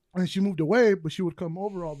 and she moved away, but she would come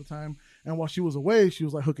over all the time. And while she was away, she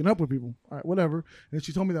was like hooking up with people. All right, whatever. And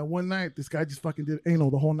she told me that one night, this guy just fucking did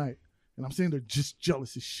anal the whole night. And I'm sitting there just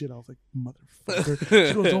jealous as shit. I was like, motherfucker.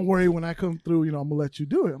 She goes, don't worry, when I come through, I'm gonna let you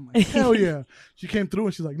do it. I'm like, hell yeah. She came through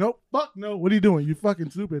and she's like, nope, fuck no. What are you doing? You fucking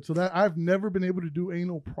stupid. So that I've never been able to do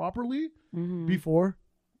anal properly before.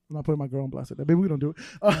 I'm not putting my girl on blast like that. Maybe we don't do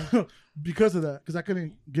it. Because of that. Because I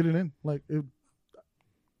couldn't get it in. Like,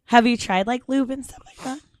 Have you tried like lube and stuff like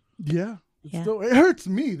that? yeah. It's Yeah. still, it hurts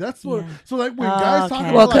me. That's what. Yeah. So like when Oh, guys talk okay.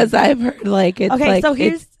 about Well, like, because I've heard like it's Okay, like so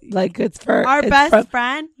here's it's like it's for Our it's best from-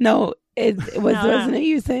 friend. No, it was No. wasn't it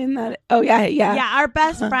you saying that? Oh yeah. Yeah, our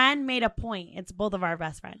best friend made a point. It's both of our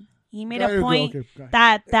best friends. He made Guy or a girl? point Okay, guy.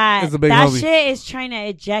 that It's a big that homie. shit is trying to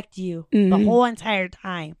eject you the Mhm. whole entire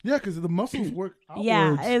time. Yeah, because the muscles work outwards.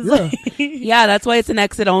 Yeah, it's yeah. like, Yeah, that's why it's an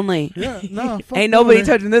exit only. Yeah, nah, fuck Ain't no, nobody man.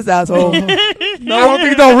 touching this asshole. I don't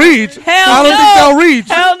think they'll reach. Hell I don't no. think they'll reach.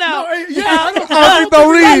 Hell No, no. yeah, I don't I don't think they'll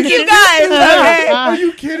reach. You guys. Okay. Are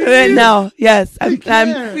you kidding me? No. Yes. They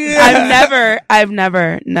can't. I've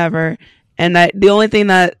never. And the only thing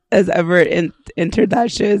that has ever entered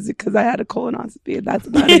that shit is because I had a colonoscopy. And that's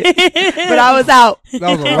about it. But I was out.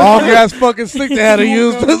 That was a long ass fucking stick they had to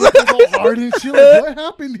use. Hard and shit. Like, what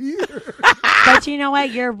happened here? but you know what?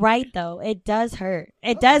 You're right though. It does hurt.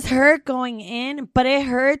 It does hurt going in, but it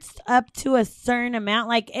hurts up to a certain amount.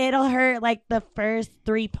 Like it'll hurt like the first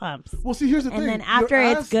 3 pumps. Well, see, here's the And thing. then after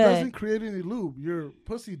Your it's ass good. doesn't create any lube. Your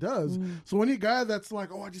pussy does. So any guy that's like,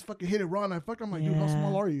 oh, I just fucking hit it raw and I fuck, I'm like, dude, how Yeah.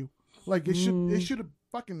 small are you? Like it should have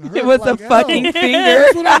fucking hurt. It was like a hell. fucking finger.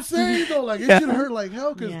 That's what I'm saying though. Like it Yeah. should hurt like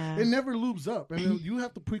hell because Yeah. it never lubes up, and then you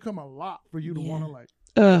have to pre-cum a lot for you to want to like.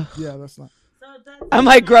 Ugh. Yeah, that's not. I'm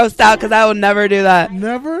like grossed out because I would never do that.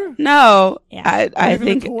 Never. No. Yeah. I Even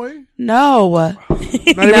think a toy. no. Not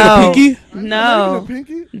even No. a pinky. Not No. even a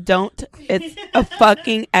pinky. Don't. It's a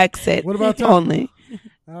fucking exit. What about tongue? only?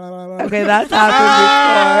 Okay, Okay, that's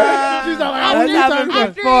happened She's not like, That's "Oh, happened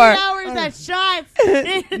she's before. hours of shots.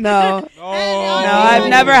 before. No. Oh. No, I've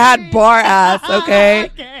never had bar ass, okay?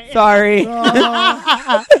 Sorry. You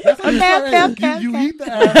eat the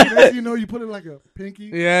ass, and then, you know, you put it like a pinky.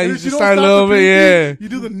 Yeah, and you if just don't start a stop little the bit, pinky, You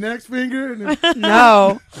do the next finger, and then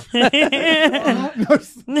No. no,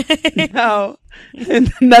 No.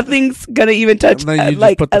 Nothing's gonna even touch And then you just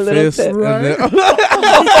like put a the little fist. tip. and Right. then-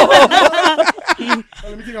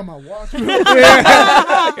 let me take out my watch.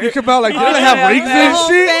 Yeah. You come out like, did I have rings and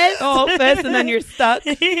shit? The whole fist, and then you're stuck.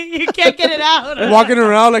 you can't get it out. Walking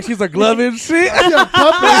around like she's a glove and shit. Yeah,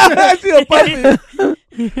 puppet. I see a puppet.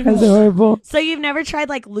 That's horrible. So you've never tried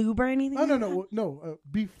like lube or anything? Oh no.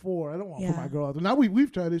 Before I don't want to put Yeah. my girl out there. Now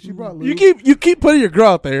we've tried it. She brought You lube. keep putting your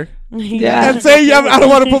girl out there Yeah. and saying I don't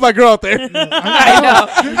want to put my girl out there. I know.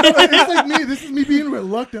 It's like me. This is me being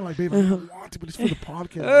reluctant. Like, babe, I don't want to, but it's for the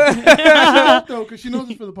podcast. Though, because she knows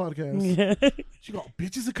it's for the podcast. She go,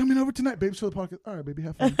 bitches are coming over tonight, babe. It's for the podcast. All right, baby,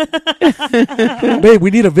 have fun. Babe,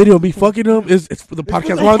 we need a video of me fucking him. It's for the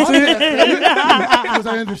podcast. Want to see it? Because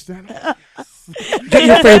I understand. Get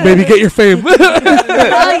your fame, baby. Get your fame. Oh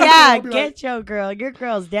yeah, I'll be like, get your girl. Your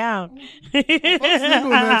girl's down. fuck single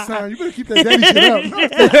next time. You better keep that daddy shit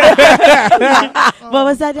up. What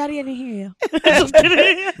was that, Daddy? I didn't hear you.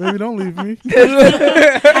 Baby, don't leave me.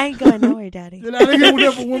 I ain't going nowhere, Daddy. Get out of here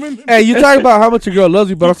with that woman. Hey, you talk about how much your girl loves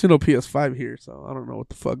you, but I don't see no PS5 here, so I don't know what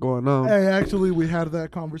the fuck going on. Hey, actually, we had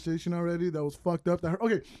that conversation already. That was fucked up.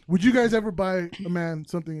 Okay, would you guys ever buy a man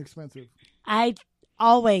something expensive? I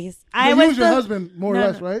always. But I he was was your the- husband, more or No,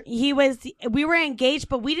 less, no. right? He was. We were engaged,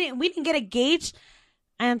 but we didn't get engaged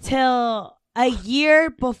until a year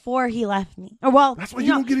before he left me. Or well, That's why you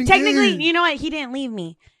no, don't get technically, engaged. you know what? He didn't leave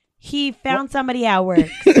me. He found somebody at work.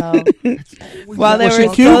 So While they Was were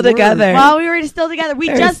she still cute? together. while we were still together, we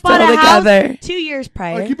They're just bought still a house together. 2 years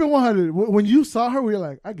prior. Like, keep it 100. When you saw her, we were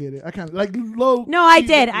like, I get it. I kind of like low. No, I key,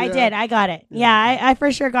 did. yeah. I did. I got it. Yeah, I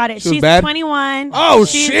for sure got it. She was She's bad? 21. Oh,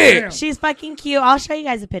 She's- shit. She's fucking cute. I'll show you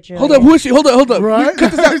guys a picture. Hold later. up, who is she? Hold up. Right?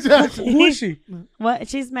 Exactly. Who is she? What?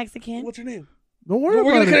 She's Mexican. What's her name? Don't worry We're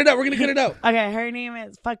gonna about cut it. it out. We're gonna cut it out. Okay, her name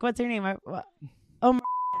is What's her name?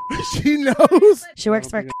 She knows. She works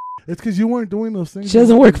for. It's because you weren't doing those things. She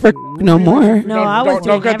doesn't work for no more. No, I was Don't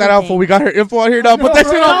doing cut that out, everything. fool. We got her info out here now. Put that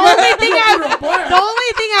shit The on.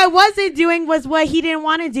 only thing I wasn't doing was what he didn't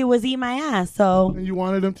want to do was eat my ass. So And you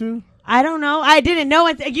wanted him to? I don't know. I didn't know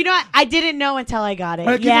until I didn't know until I got it.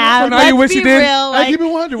 Hey, keep it Yeah, up. Now you let's wish be you did? real. I Like, keep it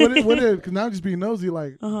 100. What did? Because now I'm just being nosy.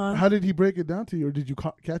 Like, Uh-huh. how did he break it down to you, or did you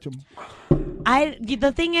catch him?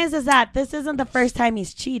 the thing is that this isn't the first time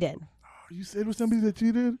he's cheated. You said it was somebody that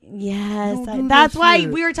cheated. Yes, Don't do that's that why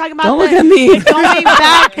shit. we were talking about Don't the, look at me. the going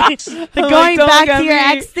back, the I'm going like, don't back look to your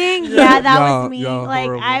at me. ex thing. Yeah, that Y'all- was me. y'all Like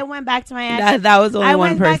horrible. I went back to my ex. That was only I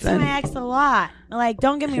one went back to person. my ex a lot. Like,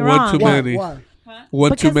 don't get me One wrong. too many. Why? One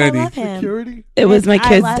Because too many. I love him. Security? It was my I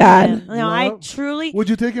kid's love dad. him. No, I Love? truly. Would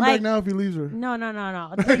you take him Like- back now if he leaves her? No.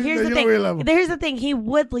 Here's You the know where you love thing. him. Here's the thing. He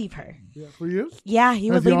would leave her. Yeah, for you? Yeah, he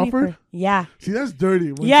Has would he leave me offered? for. Yeah. See, that's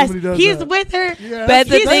dirty. When Yes, somebody does he's that. with her. Yeah, But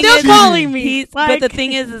the He's thing still is, calling me. He's, Like- but the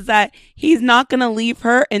thing is that he's not gonna leave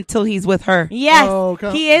her until he's with her. Yes, Oh,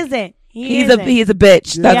 okay. he isn't. He's a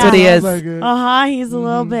bitch. Yeah, That's what he is. sounds like it. He's a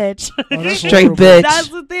little bitch. Oh, that's Straight horrible. bitch. That's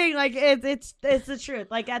the thing. Like it's the truth.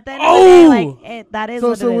 Like at the end of the day, like that is So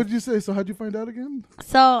what what it did is. you say? So how'd you find out again?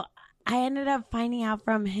 So I ended up finding out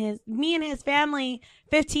from me and his family,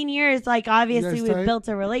 15 years, like obviously You guys we've tight? built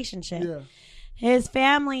a relationship. Yeah. His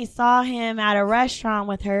family saw him at a restaurant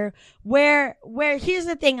with her where here's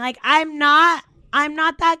the thing, like I'm not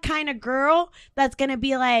that kind of girl that's going to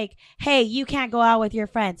be like, hey, you can't go out with your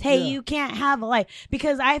friends. Hey, Yeah. you can't have a life.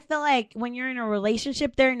 Because I feel like when you're in a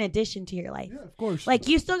relationship, they're an addition to your life. Yeah, of course. Like,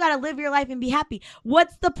 you still got to live your life and be happy.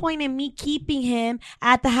 What's the point in me keeping him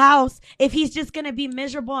at the house if he's just going to be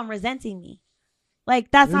miserable and resenting me?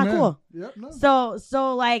 Like, that's not Amen. cool. Yep, no.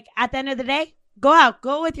 So like, at the end of the day, go out,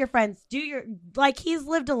 go with your friends, like, he's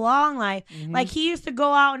lived a long life. Mhm. Like, he used to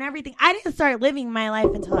go out and everything. I didn't start living my life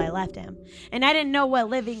until I left him. And I didn't know what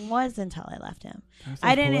living was until I left him. That sounds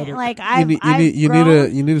I didn't, poetic. like,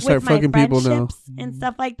 You need to start fucking people now. and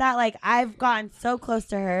stuff like that. Like, I've gotten so close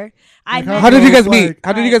to her. Like, met How did you her- guys Like- meet?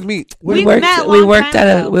 How did you guys meet? We worked. met a We long worked time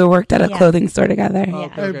at ago. a Yeah. clothing store together. Yeah.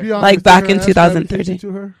 Okay. Hey, be honest, Like, back did in her ass 2013. gravitate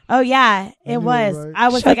to her? Oh yeah, I knew it it, was. right? I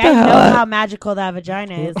was Shut like, the I know hell up. how magical that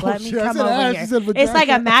vagina is. Oh, Let me shit, I come said over ass, here. you said It's like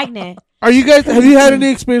a vagina. magnet. Have you had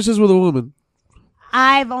any experiences with a woman?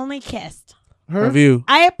 I've only kissed. Her? Have you?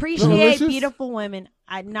 I appreciate Delicious? beautiful women.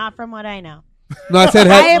 Not from what I know. No, I said,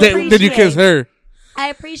 I did you kiss her? I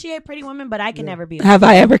appreciate pretty women, but I can never be. Have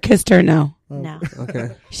I ever kissed her? No. No,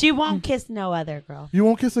 Okay. she won't kiss no other girl. You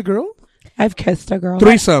won't kiss a girl? I've kissed a girl.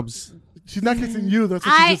 Threesomes. She's not kissing you. That's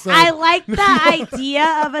what she I just said. I like the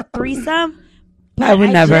idea of a threesome. but I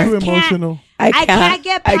would never. Too just can't- emotional. I can't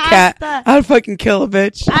get I past can't. the- I'd fucking kill a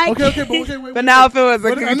bitch. Okay, wait. But now if it was a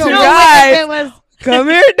What- I know. two No, No, guys, it was. come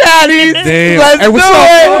here, daddies. Damn. Let's Hey, do what's it.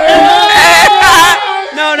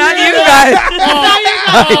 No, not you guys.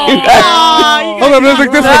 Hold on, let's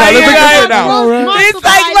make this one out. Let's make this one out. All right. He's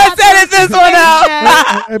like, let's edit this one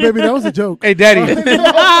out. Hey, baby, that was a joke. Hey, daddy.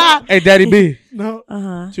 Hey, daddy B. No.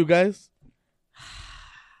 Uh-huh. 2 guys.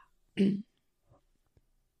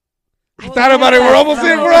 I thought about it. We're almost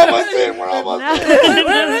in.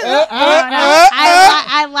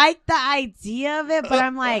 I like the idea of it, but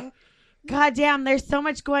I'm like, God damn, there's so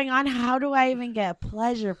much going on. How do I even get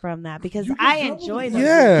pleasure from that? Because I enjoy them.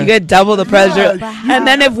 Yeah. You get double the pleasure. But And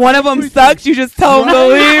then if one of them sucks, you just tell them to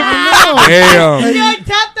leave. Damn. You know,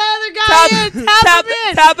 tap the other guy in. Tap him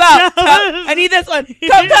in. tap out. I need this one.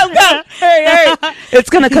 Come. Hey. It's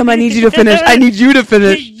going to come. I need you to finish. I need you to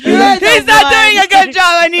finish. You're the He's not one. doing a good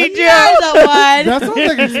job. I need you. You're the one. That sounds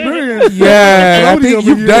like experience. Yeah, I Rowdy think over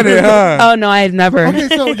you've here. done it, huh? Oh, no, I've never. Okay,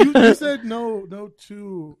 so you said no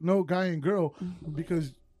guy and girl,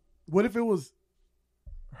 because what if it was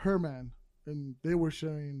her man and they were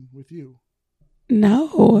sharing with you? No.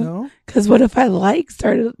 No, Because what if I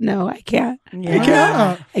started? No, I can't. Yeah. I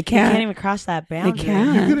can't. I You can't can't. even cross that I boundary. you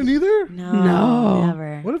can't. couldn't either. No. No.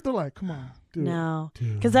 Never. What if they're like, come on, dude? No.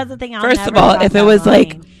 Dude. Because that's the thing. I'll First of never all, cross if it that was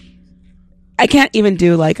like- line. I can't even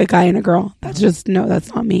do like a guy and a girl. That's just, no,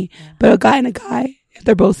 that's not me. But a guy and a guy, if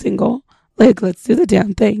they're both single, like, let's do the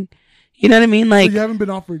damn thing. You know what I mean? So Like, you haven't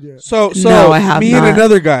been offered yet. So No, I have me not. and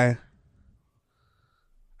another guy.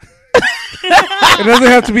 It doesn't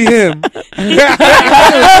have to be him.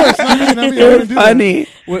 I wouldn't you're do that. funny.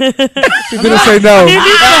 She's gonna say no.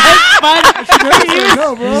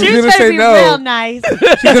 No, bro. She She's was gonna trying say to be no. real nice.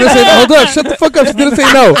 She's gonna say, hold up, shut the fuck up. She's gonna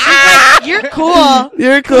say no. You're cool.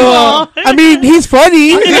 You're cool. I mean, he's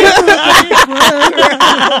funny.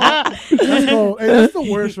 Let's go. Hey, that's the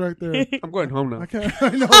worst right there. I'm going home now. I can't. I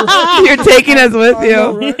know. Right? You're taking us with I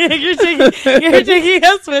know, you. right? you're taking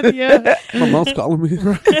us with you. My mom's calling me.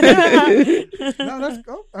 No, that's.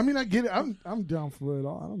 Oh, I mean, I get it. I'm down for it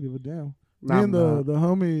all. I don't give a damn. Nah, Me and I'm the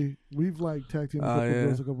homie, we've like tag teamed a couple yeah.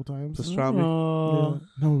 girls a couple times. Pastrami. Yeah.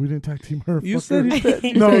 No, we didn't tag team her. You Fuck said her. you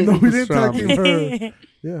said. No, we didn't tag team Pastrami. her.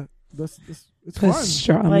 Yeah, that's it's fun.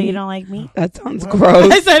 Pastrami. Well, you don't like me? That sounds Well,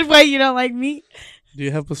 gross. I said, wait, you don't like me? Do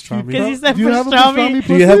you have pastrami? Because you said Do you have a pastrami. pastrami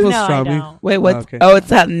Do you have pussy? No, I pastrami? don't. Wait, what? Okay. Oh, it's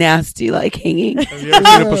that nasty, like hanging. Have you ever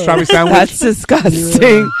seen a pastrami sandwich? That's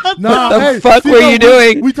disgusting. Nah, The hey, fuck see, were no, you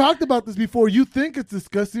doing? We talked about this before. You think it's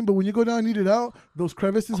disgusting, but when you go down and eat it out, those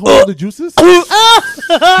crevices hold all the juices.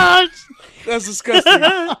 That's disgusting.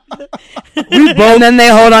 And then they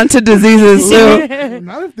hold on to diseases too.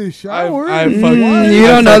 Not if they shower. I've Mm, fucked, you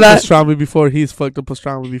don't I've know fucked that. pastrami before. He's fucked a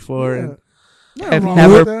pastrami before. Yeah. And Nothing I've wrong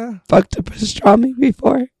never- with that. Fucked a pastrami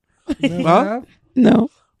before. Never Huh? have? No.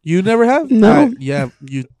 you never have? No. Yeah,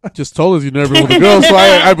 you just told us you never with a girl, so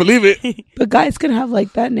I believe it. But guys can have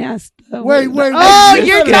like that nasty. Wait. Oh, wait,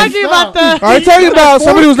 you're wait, talking stop. about the. Are you talking about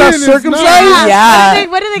somebody who's not Foreskin is circumcised? not- Yeah.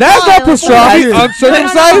 What do they That's call not it? pastrami. Like-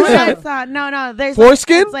 Uncircumcised? No. There's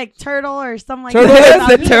Foreskin? Like, it's like turtle or something like Turtle? that.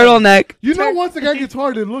 It's the turtleneck. You know, once the guy gets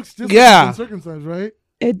hard, it looks just Yeah. like uncircumcised, right?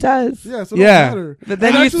 It does. Yeah, so it Yeah. don't matter. But then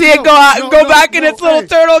And you actually, see it go out and go back in no, its little hey.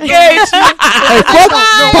 turtle cage. Hey,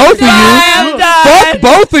 fuck both of you. I'm done. Fuck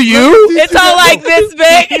both of you. It's all like this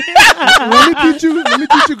big. Let me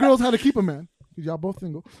teach you girls how to keep a man. 'Cause y'all both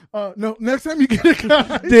single. No, next time you get a guy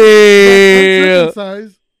Damn. that's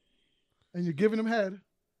uncircumcised and you're giving him head,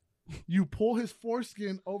 you pull his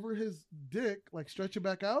foreskin over his dick, like stretch it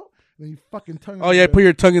back out, and then you fucking tongue. Oh yeah, put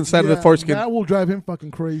your tongue inside of the foreskin. That will drive him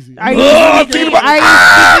fucking crazy. Are you, Ugh, speaking, think about- are you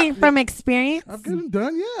speaking from experience? I'm getting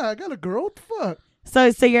done. Yeah, I got a girl. What the fuck? So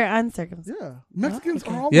you're uncircumcised. Yeah, Mexicans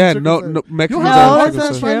are all Yeah, uncircumcised. no, Mexicans You'll No, have a are hard it's time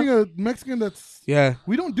true. uncircumcised. finding a Mexican that's. Yeah,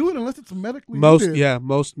 We don't do it unless it's medically most needed.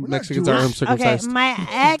 most We're not Mexicans Jewish. are Okay, uncircumcised. Okay, my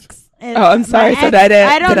ex. Is, Oh, I'm sorry. my So ex- did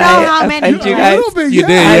I don't know how many. offend you A guys? little bit, You yeah,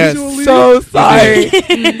 did, yes. actually. So sorry.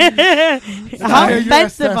 How Yeah, you're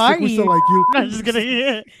offensive are We still you? like you. I'm just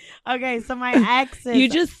kidding. Okay, so my ex is. You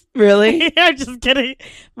just really I'm just kidding.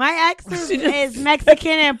 My ex is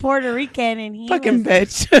Mexican and Puerto Rican, and he fucking was,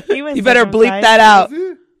 bitch. he was You better bleep circumcised. that out. Is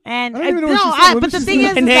it? And I don't even know no, what she said. What but did the she thing say?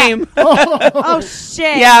 is, My is that- name. oh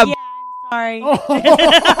shit. Yeah. I'm sorry.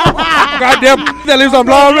 Goddamn, that lives on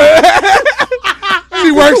blonde. She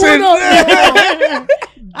works in.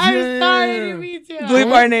 I'm sorry. I didn't mean to.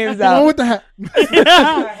 Bleep our names The one out. with the hat.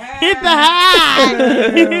 Hit the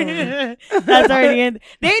hat. That's already in.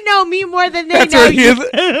 They know me more than they That's know already you.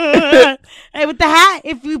 in. Hey, with the hat,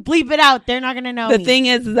 if you bleep it out, they're not gonna know The me. thing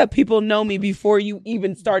is that people know me before you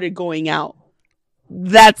even started going out.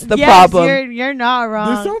 That's the Yes, problem. You're not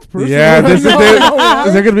wrong. This sounds personal. Yeah, this is No, there. no, no.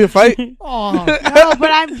 Is there gonna be a fight? Aw. No, but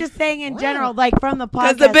I'm just saying in general, like from the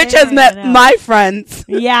podcast. Because the bitch they has don't met even know. my friends.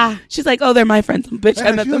 Yeah. She's like, oh, they're my friends. Bitch, I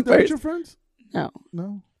Hey, met she them looked at first. your friends? No.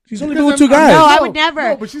 No. She's only Because been with two I'm- guys. No, I No, would never.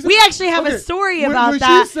 no, but she said- We actually have Okay, a story when, about when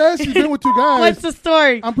that. she says she's been with two guys, What's the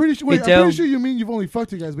story? I'm pretty sure. We Wait, I'm pretty do. sure you mean you've only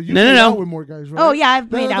fucked two guys, but you No, made no. out with more guys, right? Oh yeah, I've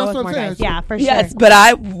made That's out what with I'm more saying. guys. So- Yeah, for Yes, sure. but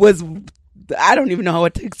I don't even know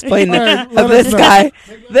what to explain All right, of let this us know. guy.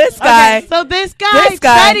 This guy Okay, so this guy This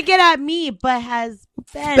guy- tried to get at me, but has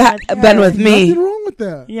been been with me. Nothing wrong with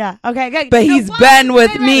that. Yeah. Okay. Good. But So he's why- been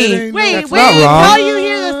with wait, me. Wait, That's wait. not wrong. Until you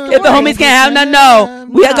hear the story. If the homies can't have none, no.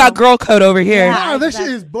 We got girl code over here. Yeah. Nah, that exactly.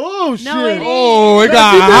 shit is bullshit. No, it ain't. Oh, it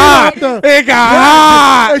got She did hot. it out It got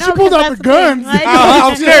hot. Hey, she No, pulled 'cause out that's the the thing. guns. Like-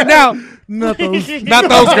 I'm scared now. Not those. Not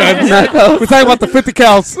those guns. Not those. We're talking about the 50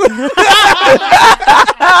 cals.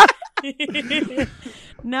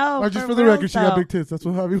 No. Just for the real, record, she got though. big tits. That's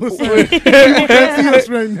what Javi was saying. You can't see us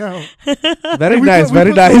right now. Very We nice. put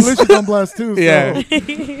Very nice. Delicious on blast too. So. Yeah.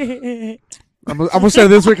 I'm gonna say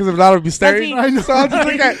this way because if not, I'll be staring. I know. So I'll just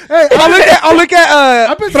look at. Hey, I'll look at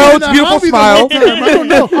I've been saying Throat's that beautiful Javi the smile. whole time. I don't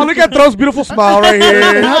know. I'll look at Throat's beautiful smile right Hey, here.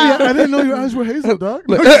 Javi, I didn't know your eyes were hazel, dog.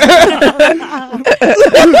 Are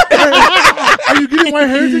you getting white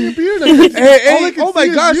hairs in your beard? Like, Hey, all I hey, can oh my see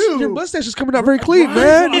is gosh, you. your mustache is coming out very clean,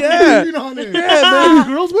 man. Yeah. You know what I mean? Yeah, man. Any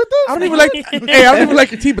girls with us? I don't even like. Hey, I don't even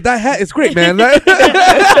like your teeth, but that hat is great, man.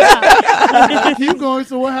 Keep going.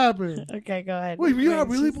 So what happened? Okay, go ahead. Wait, you not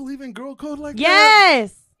really believe in girl code like that?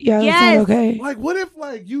 Yes. Yeah, that's Yes. not okay. Like, what if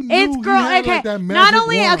like you knew It's he girl. had, Okay. like, that Not magic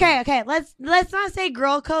only wand? okay. Let's not say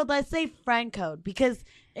girl code. Let's say friend code because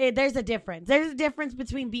there's a difference. There's a difference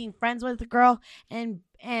between being friends with a girl and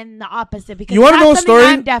the opposite. Because You wanna that's know a something story?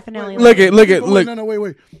 I'm definitely Look learning. at, look at, Oh, look. No,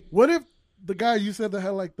 wait. What if the guy you said that had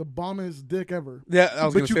like the bombest dick ever, Yeah, I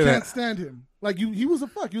was but gonna you say can't that. stand him? Like he was a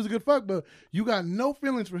fuck. He was a good fuck, but you got no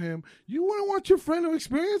feelings for him. You wouldn't want your friend to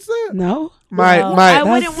experience that? No, Well, I My.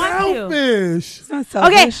 wouldn't want to. Selfish. it's not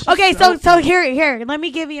Okay, selfish. okay. So here. Let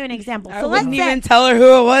me give you an example. I So let's wouldn't say even tell her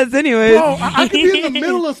who it was, anyways. Bro, I could be in the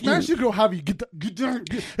middle of smash your girl, Javi. Get down.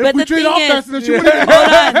 If But we the trade thing off is- fast enough, she wouldn't even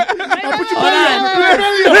Hold on. Put your Hold belly on. up. Put your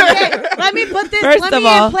belly up. okay, let me put this. First let of me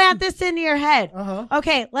all- implant this into your head. Uh-huh.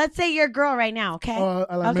 Okay, let's say you're a girl right now. Okay. I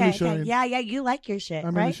like okay. Millie Okay. Sharon. Yeah. You like your shit, I'm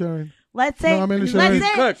into right? Sharon. Let's say. No, I'm into let's Sharon. say.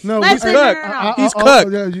 He's cooked. No, Let's he's say. cooked. No. He's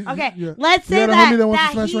cooked. Okay, Yeah. let's You say got a that homie that wants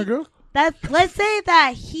to smash he, my girl? let's say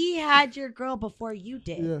that he had your girl before you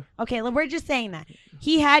did. Yeah. Okay, we're just saying that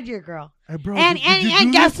he had your girl, Hey, bro, and did you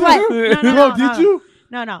and do guess this to what? her? No, Bro, did you?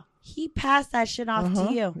 No. He passed that shit off Uh-huh.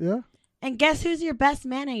 to you, Yeah. and guess who's your best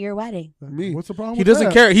man at your wedding? Me. What's the problem? He with doesn't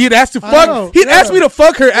that? care. He'd ask to I fuck. know, He'd yeah. ask me to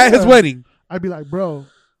fuck her at his Yeah. wedding. I'd be like, bro.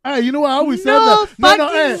 Hey, you know what? I always said No that. fucking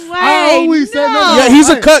hey, way. I always said No. Yeah, he's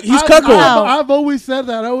a Hey, cuck. He's cuckold. I've always said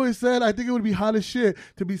that. I always said I think it would be hot as shit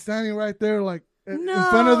to be standing right there, like in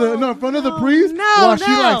front of the priest, while she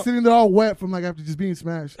like sitting there all wet from like after just being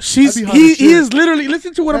smashed. She's That'd be hot as he shit. is literally.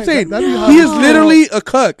 Listen to what I'm Hey, saying. that'd be hot He as is shit. literally a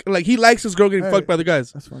cuck. Like he likes his girl getting Hey. fucked by other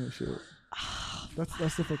guys. That's funny shit.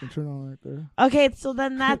 That's the fucking turn on right there. Okay, so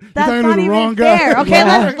then that's talking to not the even wrong guy. fair. Okay,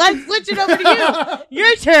 Yeah. let's switch it over to you.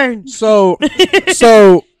 Your turn. So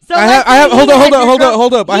So I let's have. say Hold he up. had your girl-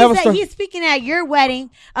 Hold up. I have a story. He's speaking at your wedding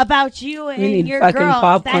about you and We need your fucking girl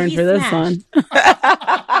popcorn that he for this smashed. one.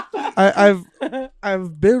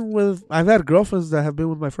 I've had girlfriends that have been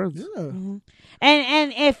with my friends. Yeah.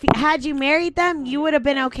 And if had you married them, you would have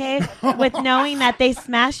been okay with knowing that they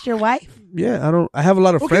smashed your wife. Yeah, I have a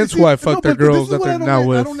lot of Okay, friends see, who I no, fucked but their this girls is that what they're I don't now get-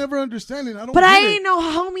 with. I don't never understand it. I don't. But get I it. ain't no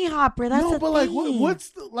homie hopper. That's No, the but like, thing.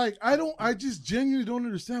 what's the, like? I just genuinely don't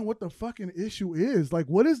understand what the fucking issue is. Like,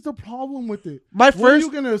 what is the problem with it? My What are first,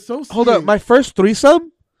 you gonna associate? hold up, my first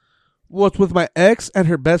threesome was with my ex and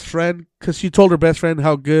her best friend because she told her best friend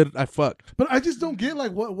how good I fucked. But I just don't get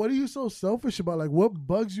like what are you so selfish about? Like, what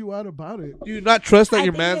bugs you out about it? Do you not trust that I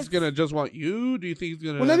your think man's it's- gonna just want you? Do you think he's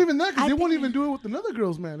gonna? Well, not even that because I they won't think- even do it with another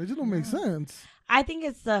girl's man. It just don't make sense. I think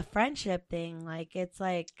it's the friendship thing. Like it's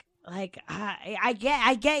like I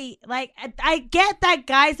get that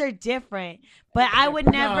guys are different, but I would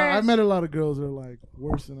never. Nah, I've met a lot of girls that are like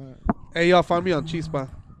worse than that. Hey, y'all, find me on Chispa.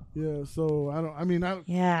 Yeah, so I don't. I mean, I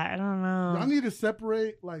don't know. need to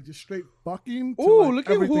separate like just straight fucking. To, Ooh, like, look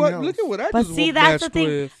at everything who! else. Look at what I But just see, that's the matched thing.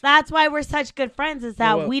 with. That's why we're such good friends. Is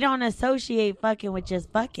that What? we don't associate fucking with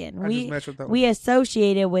just fucking. I just We matched with that one. we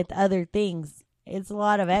associate it with other things. It's a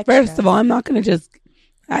lot of extra. First of all, I'm not going to just.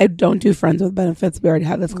 I don't do friends with benefits. We already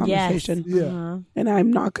had this conversation. Yes. Yeah. Uh-huh. And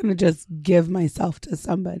I'm not going to just give myself to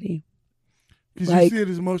somebody Because like- you see it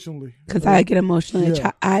as emotionally. because I get emotionally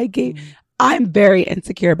Yeah. attached. I'm very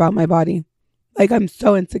insecure about my body. Like, I'm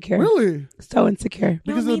so insecure. Really? So insecure.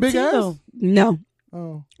 Because No, of the me big ass? too. No.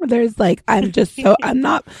 Oh. There's like, I'm just so, I'm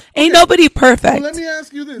not, ain't nobody perfect. Well, let me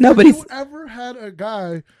ask you this: Nobody's- Have you ever had a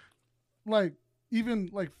guy like even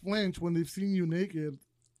like flinch when they've seen you naked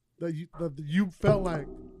that you felt like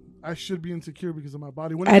I should be insecure because of my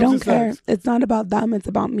body? When it I comes don't to care. sex, It's not about them. It's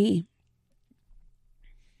about me.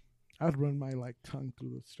 I'd run my like tongue through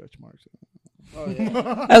the stretch marks.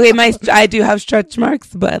 Okay, I do have stretch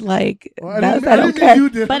marks, but like, Well, I didn't don't mean care. you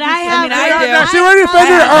did. But I'm I just have. I do. Now, she already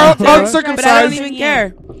offended her have- uncircumcised. But I don't even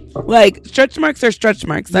care. Like, stretch marks are stretch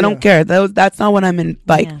marks. I Yeah. don't care. That's not what I'm in.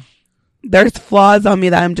 Like, Yeah. there's flaws on me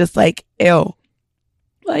that I'm just like, ew.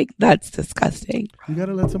 Like, that's disgusting. You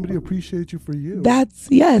gotta let somebody appreciate you for you. That's,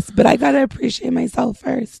 yes, but I gotta appreciate myself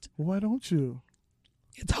first. Why don't you?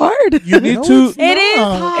 It's hard. You need No, to. it's It is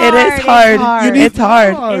not. hard. It is hard. It's It's hard.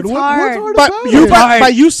 It's What's hard. hard But about you, it? hard. by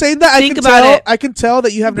you saying that, Think I can about tell. it. I can tell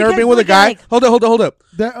that you have never Because been with a look at, guy. like- Hold up.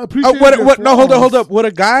 That appreciate your What? No, hold flaws. up.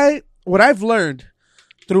 What I've learned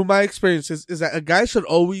through my experiences is that a guy should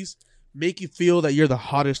always make you feel that you're the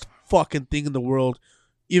hottest fucking thing in the world,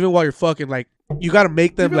 even while you're fucking. Like, you got to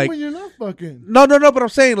make them Even like. when you're not fucking. No. But I'm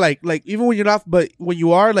saying like even when you're not, but when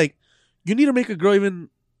you are, like, you need to make a girl even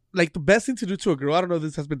like the best thing to do to a girl. I don't know if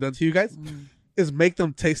this has been done to you guys. Is make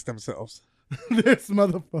them taste themselves. This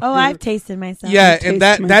motherfucker. Oh, I've tasted myself. Yeah, taste and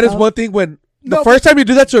that is myself. one thing when the No, first time you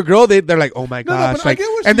do that to a girl, they're like, oh my No, no, gosh, but I like, get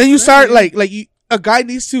what and then she's you start saying. like a guy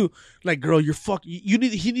needs to like, girl, you're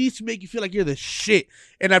he needs to make you feel like you're the shit.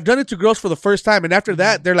 And I've done it to girls for the first time, and after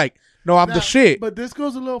that, they're like, no, I'm the Now, shit. But this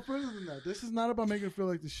goes a little further than that. This is not about making her feel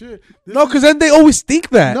like the shit. This No, is- because then they always think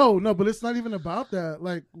that. No, but it's not even about that.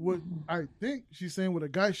 Like what I think she's saying, what a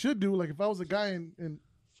guy should do. Like if I was a guy in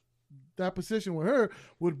that position with her,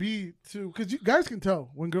 would be to because guys can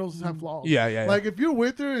tell when girls have flaws. Yeah. Like if you're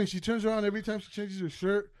with her and she turns around every time she changes her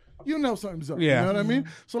shirt, you know something's up. Yeah. You know what I mean?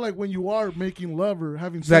 So like when you are making love or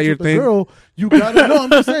having that sex your with thing? a girl, you gotta. No, I'm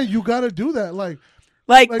just saying you gotta do that. Like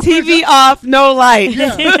Like, Like, TV for example- off, no light. yeah,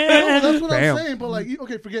 no, that's what Damn. I'm saying. But like,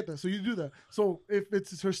 okay, forget that. So you do that. So if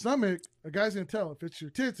it's her stomach, a guy's gonna tell. If it's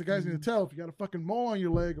your tits, a guy's gonna tell. If you got a fucking mole on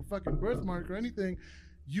your leg, a fucking birthmark, or anything,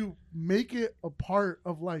 you make it a part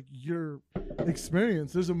of like your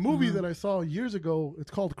experience. There's a movie that I saw years ago.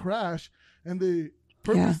 It's called Crash, and they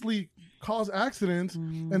purposely cause accidents,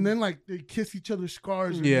 and then like they kiss each other's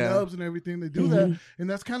scars and Yeah. nubs and everything. They do that, and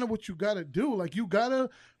that's kind of what you gotta do. Like you gotta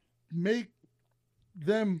make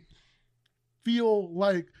them feel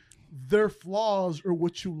like their flaws are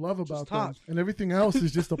what you love about them, talk. and everything else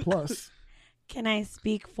is just a plus. Can I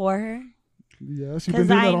speak for her? Yes, you've been Because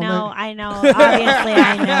doing that all night. I know. Obviously,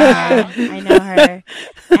 I know her,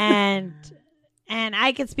 and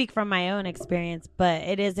I can speak from my own experience, but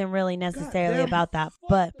it isn't really necessarily Goddamn. about that.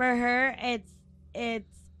 But for her,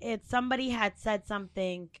 it's somebody had said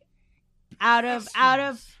something out of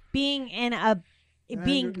being in a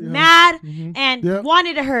being Anger, yeah. mad Mhm. and Yep.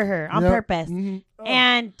 wanted to hurt her on Yep. purpose, Mhm. Oh,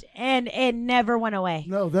 and it never went away.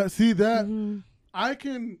 no, that Mhm. I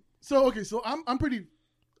can. So okay, so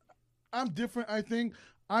I'm different. I think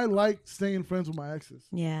I like staying friends with my exes,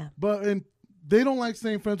 Yeah. but and they don't like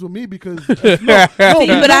staying friends with me because See,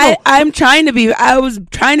 but I'm trying to be. I was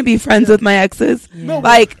trying to be friends with my exes. No,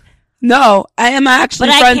 Like, no, I am actually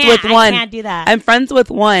But friends with I one. can't do that. I'm friends with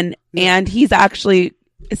one, and he's actually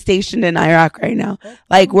stationed in Iraq right now.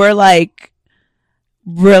 Like, we're like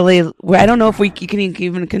really. I don't know if you can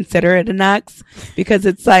even consider it an ex because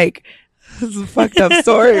it's like this is a fucked up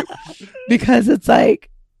story. Because it's like,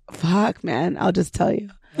 fuck, man. I'll just tell you.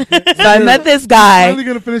 So I met this guy. I'm really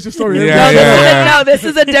gonna finish the story. This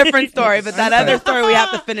is a different story. But that other story, we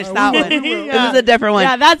have to finish that one. This is a different one.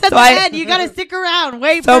 Yeah, that's at So the I- end. You gotta stick around.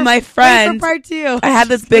 Wait. So for, my wait friend, for part 2. I had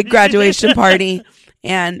this big graduation party,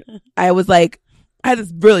 and I was like, I had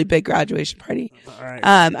this really big graduation party, All right.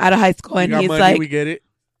 out of high school, You and got he's money, like, we get it.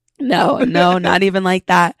 no, not even like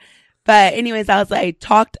that. But anyways, I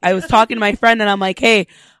was talking to my friend, and I'm like, hey,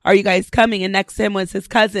 are you guys coming? And next to him was his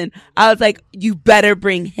cousin. I was like, you better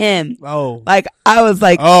bring him. Oh. Like, I was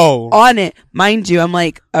like, Oh. on it. Mind you, I'm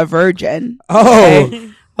like a virgin. Oh.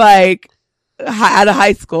 Okay? Like, out of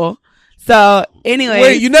high school. So, anyways.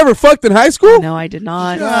 Wait, you never fucked in high school? No, I did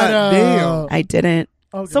not. God damn. I didn't.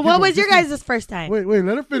 Okay, So keep what going, was your keep going. guys' first time? Wait, let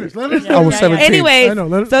her finish. Let her finish. I was 17. Anyways, I know,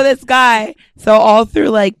 let it- so this guy, so all through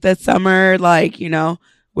like the summer, like, we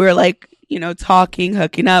were like, talking,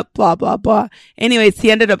 hooking up, blah, blah, blah. Anyways,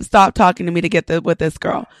 he ended up stopped talking to me to get with this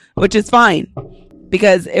girl, which is fine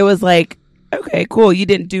because it was like, okay, cool. You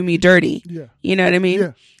didn't do me dirty. Yeah. You know what I mean?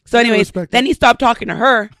 Yeah. So I anyways, respect then that. he stopped talking to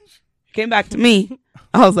her, came back to me.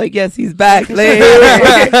 I was like, yes, he's back. you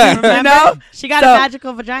Remember? know? She got So- a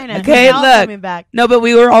magical vagina. Okay, Now look. coming back. No, but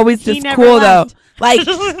we were always He just never cool left. though. Like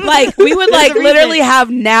we would like There's a literally reason. have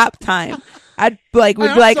nap time. We'd be I'm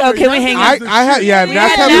like, sorry, okay, we nap hang time out. is the I had, shit. yeah, We that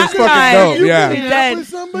had time nap was fucking time. dope. You Yeah. can We nap did. with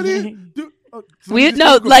somebody? Dude, We just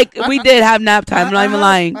no, Google. like I- we I- did have nap time. I'm not even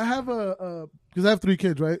lying. I have because I have 3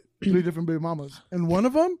 kids, right? 3 different baby mamas, and one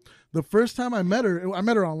of them, the first time I met her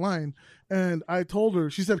online, and I told her,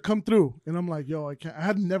 she said, "Come through," and I'm like, "Yo, I can't." I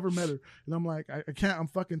had never met her, and I'm like, "I can't. I'm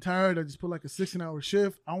fucking tired. I just put like a 16-hour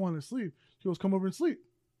shift. I want to sleep." She goes, "Come over and sleep."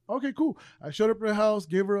 Okay, cool. I showed up at her house,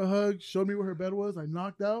 gave her a hug, showed me where her bed was. I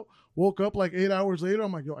knocked out, woke up like 8 hours later.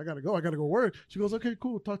 I'm like, "Yo, I gotta go work." She goes, "Okay,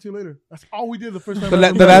 cool. Talk to you later." That's all we did the first time. The, I la-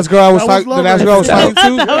 ever the met last her. girl I was That talking, the love last right girl I was there.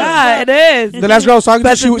 talking to, Yeah, it is. the last girl I was talking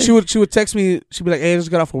But to, she would text me. She'd be like, "Hey, I just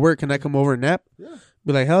got off of work. Can I come over and nap?" Yeah.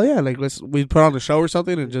 Be like, "Hell yeah!" Like we'd put on a show or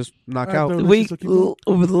something and just knock All right, out. though. We So keep going.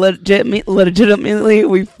 legitimately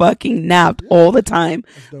we fucking napped all the time.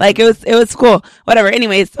 dope. Like it was cool. Whatever.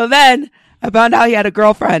 Anyways, so then I found out he had a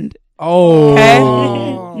girlfriend. Oh, Okay.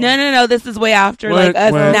 Oh. No. This is way after like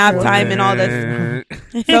us nap time and all this.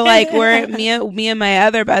 So like we're me and my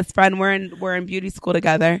other best friend we're in beauty school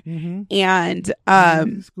together, Mhm. and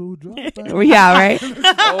Beauty school dropout. yeah, right.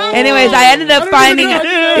 Anyways, I ended up finding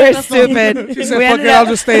you're stupid. She said, We "Fuck ended it, I'll up-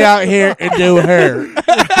 just stay out here and do her."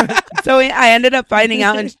 So I ended up finding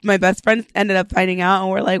out, and my best friend ended up finding out, and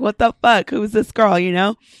we're like, "What the fuck? Who's this girl?"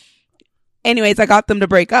 Anyways, I got them to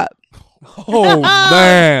break up. Oh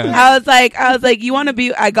man, I was like, you want to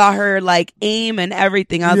be? I got her like AIM and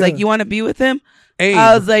everything. I was Yeah. like, you want to be with him? hey,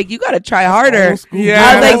 I was like, you got to try harder. Old school. Yeah,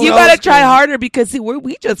 I was that's like, you old got to try school. harder because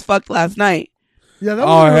we just fucked last night. Yeah, that Oh,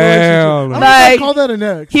 was a relationship. hell I don't no. know if I Like- call that an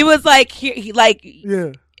ex. He was like, he like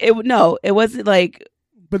Yeah, it wasn't like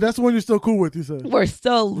but that's the one you're still cool with. You said. we're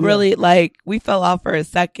still Yeah. really like we fell off for a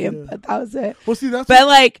second, Yeah. but that was it. Well, see, that's But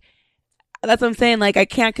like that's what I'm saying. Like I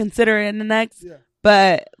can't consider it an ex, yeah.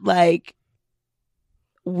 but like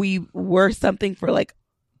we were something for like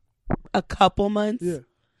a couple months. Yeah.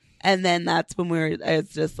 And then that's when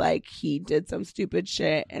it's just like he did some stupid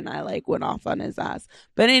shit and I like went off on his ass.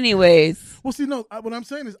 But anyways, Well, see, no. What I'm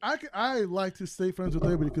saying is, I like to stay friends with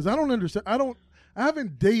everybody because I don't understand. I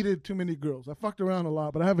haven't dated too many girls. I fucked around a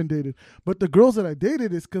lot, but I haven't dated. But the girls that I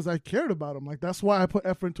dated is because I cared about them. Like that's why I put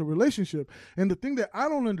effort into a relationship. And the thing that I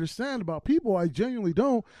don't understand about people, I genuinely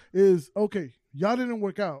don't, is okay, y'all didn't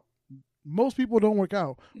work out. Most people don't work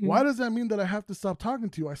out. Why does that mean that I have to stop talking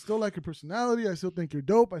to you? I still like your personality. I still think you're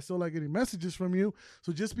dope. I still like getting messages from you.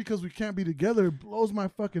 So just because we can't be together, it blows my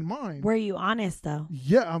fucking mind. Were you honest though?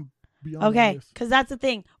 Yeah, I'm beyond Okay, honest. because that's the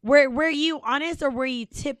thing. Were you honest or were you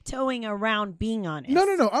tiptoeing around being honest?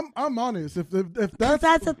 No. I'm honest. If Because that's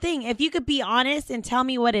that's the thing. If you could be honest and tell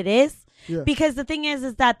me what it is, yeah. because the thing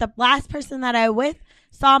is that the last person that I with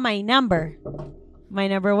saw my number. My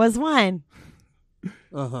number was 1.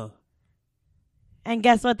 uh-huh. And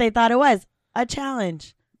guess what they thought it was? A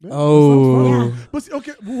challenge. Yeah, Oh. that sounds fun. Yeah. But see,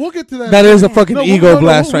 okay, we'll get to that. That is a fucking No, ego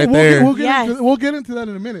blast right there. We'll get, Yes. we'll get into that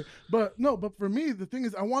in a minute. But for me, the thing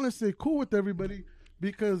is, I want to stay cool with everybody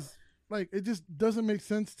because, like, it just doesn't make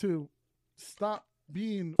sense to stop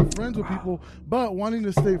being friends with people, but wanting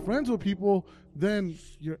to stay friends with people, then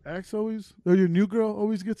your ex always or your new girl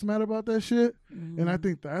always gets mad about that shit, and I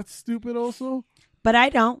think that's stupid. Also, But I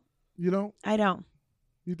don't. you don't. I don't.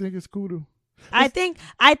 You think it's cool to? I think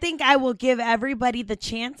I will give everybody the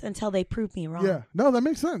chance until they prove me wrong. Yeah, no, that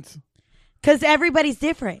makes sense. Because everybody's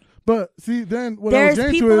different. But see, then what I There's was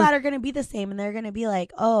getting people to is, that are going to be the same, and they're going to be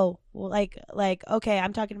like, oh, well, like, okay,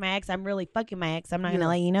 I'm talking to my ex. I'm really fucking my ex. I'm not going to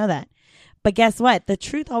let you know that. But guess what? The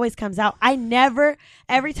truth always comes out.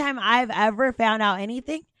 Every time I've ever found out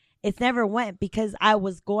anything, it's never went because I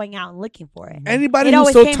was going out and looking for it. Anybody It who's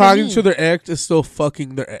always still came to talking me. to their ex is still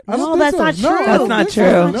fucking their ex. I don't No, think that's so. not true. I don't That's think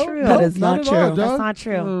not so. true. No, That no, is not at true. all, That's dog. not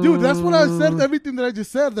true. Dude, that's what I said. Everything that I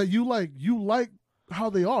just said, that you like how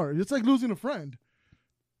they are. It's like losing a friend.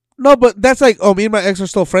 No, but that's like, oh, me and my ex are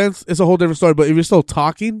still friends. It's a whole different story. But if you're still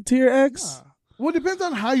talking to your ex, Well, it depends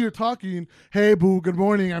on how you're talking. Hey, boo, good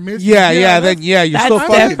morning. I miss you. then you're That's still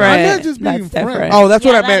fucking. different. I meant just being That's different. friends. Oh, that's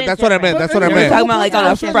what Yeah, I that meant. is That's what I meant. different. That's what I But meant. anyway, Talking about, like, on a what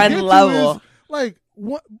I was trying to friend get to level. is, like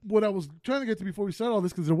what I was trying to get to before we started all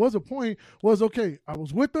this, because there was a point, was okay, I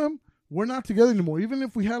was with them. We're not together anymore. Even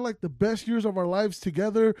if we had like the best years of our lives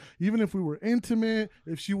together, even if we were intimate,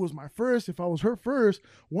 if she was my first, if I was her first,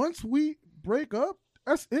 once we break up,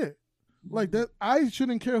 that's it. Like that, I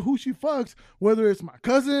shouldn't care who she fucks, whether it's my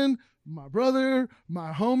cousin, my brother,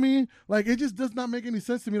 my homie. Like, it just does not make any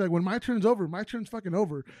sense to me. Like, when my turn's over, my turn's fucking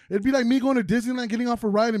over. It'd be like me going to Disneyland, getting off a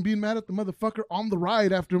ride, and being mad at the motherfucker on the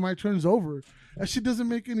ride after my turn's over. That shit doesn't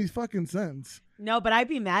make any fucking sense. No, but I'd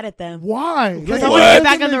be mad at them. Why? Because Like, I want to get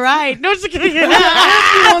back on the ride. No, just kidding. you want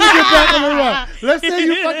to get back on the ride. Let's say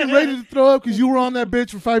you're fucking ready to throw up because you were on that bitch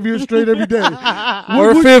for 5 years straight every day.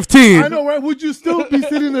 Or 15. I know, right? Would you still be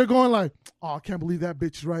sitting there going like, oh, I can't believe that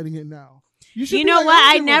bitch is riding it now? Should You be know like, what?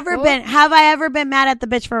 I don't give a never fuck. been. Have I ever been mad at the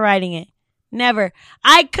bitch for riding it? Never.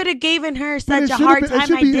 I could have given her But such it a shouldn't hard be- time. It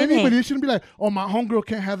should I be anybody. didn't. It shouldn't be like, oh, my homegirl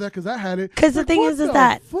can't have that because I had it. 'Cause the Like, thing what is the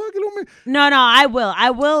that- fuck? It don't mean- No, I will.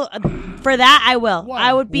 For that, I will. Why?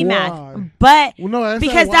 I would be Why? mad. But Well, no, that's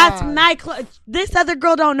because not that's why. my. This other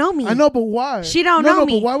girl don't know me. I know, but why? She don't no, know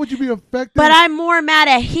me. But why would you be affected? But I'm more mad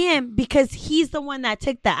at him because he's the one that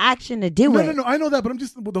took the action to do No, it. no. I know that, but I'm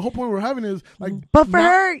just. Well, the whole point we're having is like. But for not-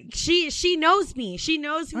 her, she knows me. She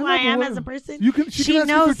knows who know, I but am what- as a person. You can. She She can ask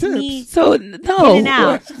you knows for tips. me. So In no, and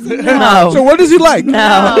out. no, So what does he like? no,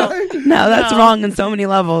 that's No. wrong in so many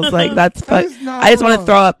levels. Like that's. That is not I just want to wrong.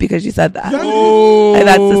 throw up because you said that. Oh, Like,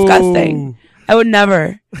 that's disgusting. I would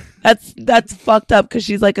never. That's fucked up because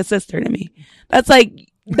she's like a sister to me. That's This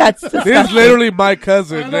is disgusting. literally my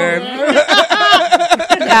cousin, man. Yeah,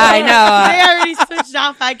 I know. They already switched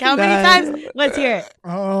off. Like how many Nice. times? Let's hear it.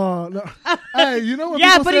 Oh no! Hey, you know what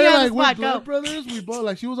Yeah, people put say? it on Like the we're spot, blood go. brothers. We both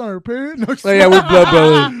like she was on her period. No shit. Oh, yeah, we're blood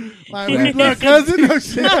brothers. Like we blood cousin. No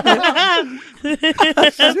shit.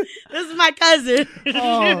 This is my cousin.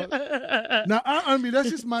 Now I mean that's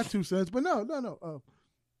just my 2 cents. But no.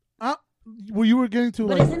 Well, you were getting to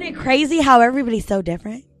But like, isn't it crazy how everybody's so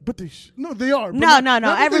different? but they no, they are. But No, not- no. not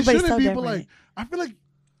that they Everybody's shouldn't so be, different. But like, I feel like.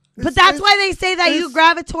 But that's why they say that you it's-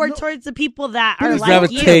 gravitate no. towards the people that But are it's like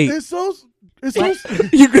gravitate. you. It's so. It's so.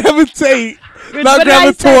 You gravitate, not What did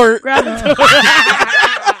I say? gravitate.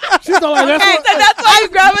 She's all like that's Okay, what- so that's why you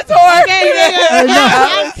gravitate. Okay, Hey, no.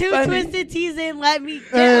 I'm too Funny. twisted teasing. Let me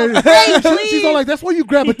Hey, get away, please. she's all like, that's why you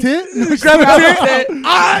grab a tit. Gravitate.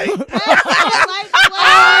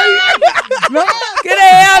 No, Get a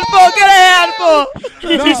handful. Get a handful.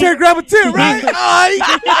 She said gravitate, right? She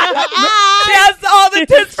has all the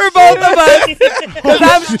tits for both of us. Because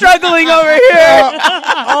I'm struggling over here.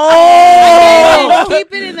 Oh,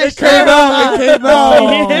 Keep it in the it came out. It came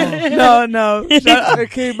out. No. Shut up. It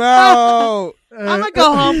came out. I'm gonna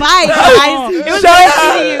go home. Bye, guys. It was Shut nice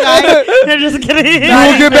up. meeting you guys. I'm just kidding.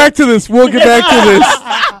 We'll get back to this.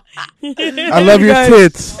 I love your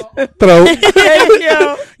tits. Throat. Thank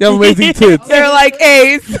you. You have amazing tits. They're like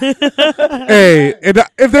A's. Hey, and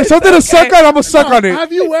if there's something to suck on, I'm gonna suck on it.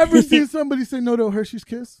 have you ever seen somebody say no to a Hershey's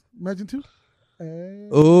Kiss? Imagine two. Hey.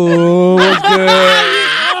 Oh, what's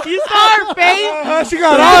good? You saw her face. Oh, she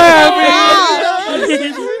got all happy.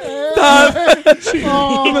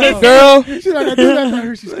 Oh. Girl, She's like, I do that to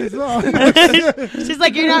Hershey's Kiss. Oh. She's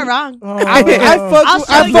like, you're not wrong. I I'll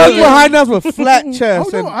fuck show with you. high nuts with flat chest.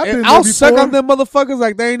 Oh, no, I've been and there I'll suck before. on them motherfuckers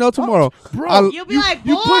like they ain't no tomorrow. Bro, I'll- You'll be like, boy.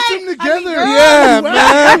 you push them I mean, together. girl. Yeah, You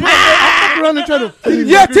man. fuck around and try to feed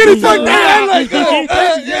Yeah, them. titties like that. Like, Yeah.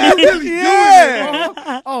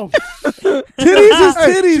 Oh, titties is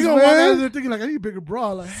hey, she titties, gonna walk out of man. there thinking like, I need a bigger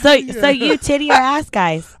bra. Like, So yeah. you titty or ass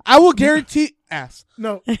guys? I will guarantee. ass.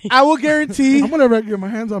 No, I will guarantee I'm gonna get my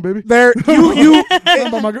hands on, baby. there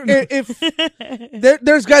About my girl.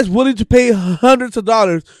 there's guys willing to pay hundreds of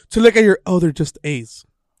dollars to look at your they're just A's.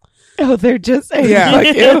 Oh, they're just Yeah. fuck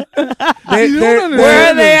you. You don't understand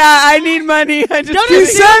Where are they this. at? I need money. I just She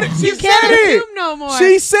said You she can't said it. assume no more.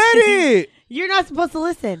 She said it. You're not supposed to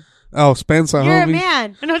listen. Oh, Spencer, You're a homie.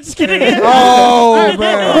 man. No, just kidding. Oh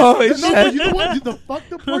man. Holy No, but shit. you know what? The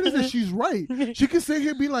fucked up part is that she's right. She can sit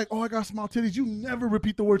here and be like, "Oh, I got small titties." You never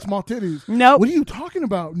repeat the word "small titties." Nope. What are you talking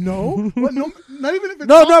about? No, what? No, not even if it's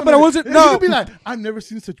No, but I complimented. wasn't- And no. You could be like, "I've never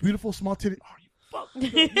seen such beautiful small titties." Oh, you fuck.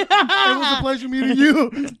 It was a pleasure meeting you.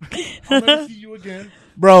 I'll never see you again.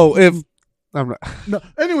 Bro, if I'm not No.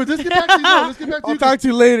 Anyway, let's get back to you. No, let's get back to I'll you. talk to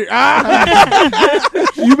you later. Ah.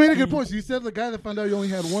 You made a good point. So you said the guy that found out you only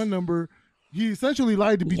had one number, he essentially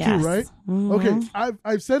lied to be two, Yes. right? Mhm. Okay,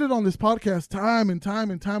 I've said it on this podcast time and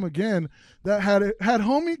time again that had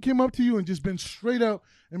homie came up to you and just been straight up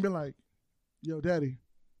and been like, "Yo, daddy,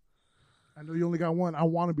 I know you only got one. I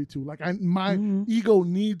want to be two. Like my ego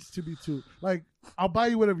needs to be two. Like I'll buy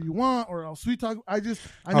you whatever you want, or I'll sweet talk. I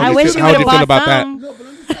I wish you How would do you have feel bought about that? some. No, but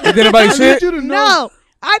I'm just saying, You didn't buy you I shit? need you to know. No,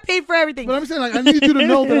 I paid for everything. But I'm saying like I need you to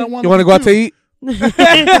know that I want. You want to go out to eat?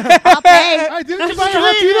 I'll pay. I didn't you buy a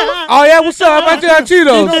hot Cheetos? Oh yeah, what's up? I got No,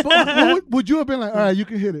 Cheetos. but would you have been like, all right, you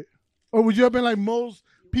can hit it? Or would you have been like most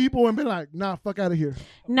people and been like, nah, fuck out of here?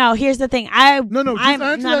 No, here's the thing. No, just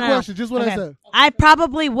answer that question. Just what I said. I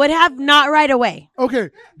probably would have, not right away. Okay,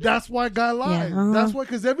 that's why guy lied. Yeah, uh-huh. That's why,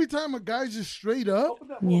 because every time a guy's just straight up,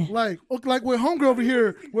 Yeah. like with homegirl over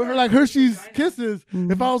here, with her like Hershey's Kisses,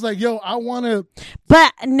 Mm-hmm. if I was like, yo, I want to,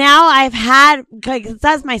 But now I've had, because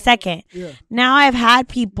that's my second. yeah. Now I've had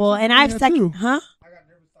people, and I've Yeah, second, too. huh?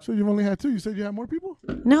 So you've only had two. You said you had more people?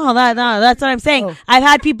 No, that's what I'm saying. Oh. I've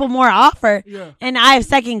had people more offer, Yeah. and I've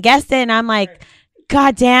second guessed it, and I'm like,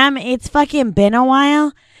 God damn, it's fucking been a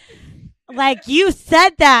while. Like you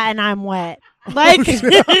said that, and I'm wet. Like,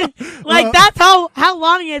 like that's how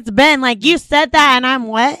long it's been. Like you said that, and I'm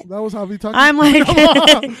wet. That was how we talked. I'm like,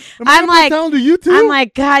 I'm like, down to you too. I'm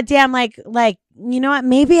like, God damn, like, you know what?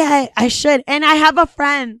 Maybe I should. And I have a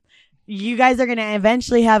friend. You guys are gonna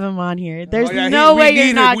eventually have him on here. There's Oh, yeah, no we way need you're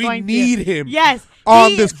him. not We going need to. him. Yes. On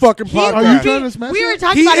He- this fucking he podcast. would Are you be- trying to smash We were it?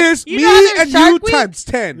 talking He about is it. You me know how there's and you Shark Week? times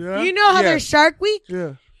 10. Yeah. You know how Yeah. there's Shark Week?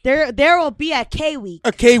 Yeah. There will be a K Week.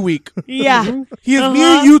 A K week. Yeah. He is me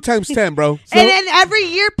Uh-huh. and you times 10, bro. And then every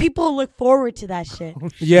year people look forward to that shit.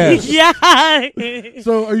 Yes. Yeah.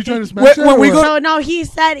 So are you trying to smash it? When we or go- what? So no, he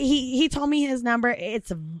said he told me his number.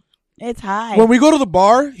 It's high. When we go to the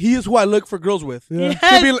bar, he is who I look for girls with. Yeah.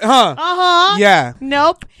 He'll be like, huh? Uh-huh. Yeah.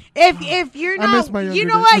 Nope. If you're I miss my not, you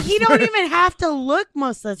younger know what? days. He don't even have to look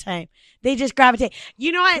most of the time. They just gravitate.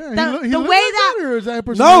 You know what? Yeah, he the look way like that or is that No,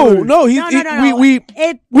 personality? no. He's, no.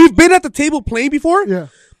 we've been at the table playing before, Yeah.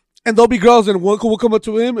 and there'll be girls, and one will come up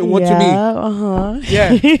to him and one to me. Uh-huh.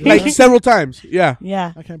 Yeah. Like several times. Yeah.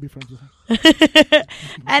 Yeah. I can't be friends with him.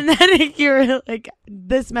 And then you're like,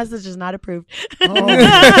 this message is not approved.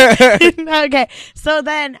 Oh. Okay. So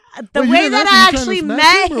then the Wait, you way didn't that ask I him, you actually trying to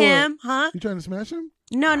met smash him or him, huh? You trying to smash him?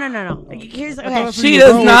 No. Here's thought okay. that's what She you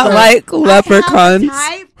does were not going with like I leprechauns.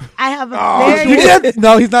 have a Oh, very he said-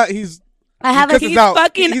 no, he's not. He's I have a because He's out.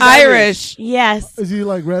 fucking He's Irish. yes. Is he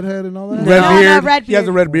like redhead and all that? red No, beard. no, red He has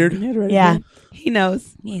a beard. red beard. Yeah. He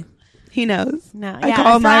knows. Yeah. He knows. No. I yeah.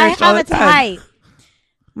 call him so Irish I all have the a time. type.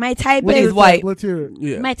 My type When is he's white. Let's hear it.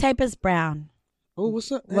 Yeah. My type is brown. Oh,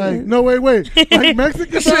 what's up? Like, no, wait. Like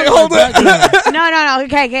Mexican. Shit, brown or hold black on. brown? No.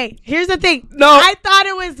 Okay. Here's the thing. No. I thought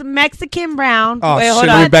it was Mexican brown. Oh, Wait, shit. hold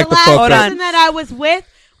Let on. me back the the last fuck Hold up. on. person that I was with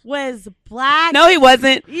was black. No, he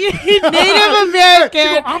wasn't. Native She go,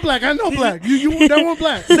 American. I'm black. I know black. You that one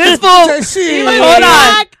black. This fool. Shit. He was Hold on.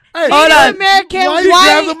 black, Hey, Hold Native on. American, Why you white.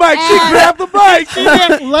 Grab the mic. She and- grabbed the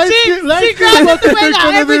mic. Light She skin- light skin grabbed it fucking the way bitch that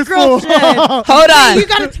under every this girl fool. should. Hold on. You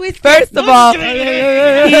gotta twist it. First of all,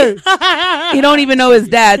 Hey. he don't even know his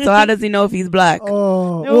dad, so how does he know if he's black?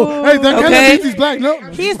 Oh, No. well, hey, that kind Okay. of means he's black. No,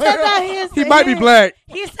 He said that He might be black.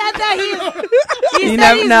 He said that he You said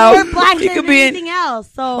never he's know. more black He than could be in- anything else.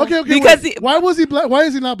 So Okay, Because wait. he- Why was he black? Why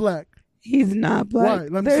is he not black? He's not black. Why?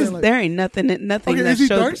 Let me say it like- There ain't nothing Okay, that is he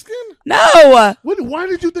shows. dark skinned? No. Why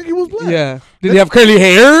did you think he was black? Yeah. Did he have curly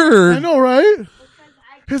hair? Or? I know, right?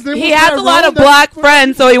 His name He was has a lot of Tyrone, black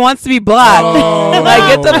friends, so he wants to be black. Oh. Like,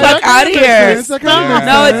 get the That fuck kinda out of makes here. sense. That kinda Yeah. makes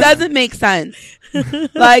No, it sense. doesn't make sense.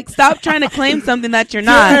 Like, stop trying to claim something that you're Hey,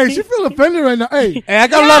 not. she feel offended right now. Hey, Hey, I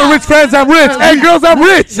got a lot of rich friends. I'm rich. Hey, girls, I'm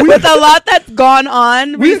rich. With a lot that's gone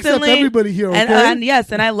on we accept recently. everybody here, okay? And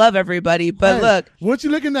yes, and I love everybody. But Hey, look, once you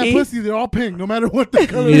look in that he- pussy, they're all pink, no matter what the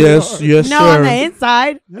color Yes, they are. yes, No, sir. on the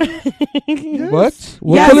inside. What?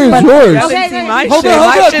 What Yes, color is but- yours? y'all Okay, didn't see okay. my Hold shit. on,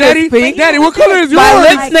 My hold on, shit Daddy. is pink. Daddy, what color is yours? My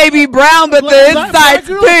lips may be brown, but the inside's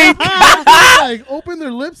girls- pink. Like, open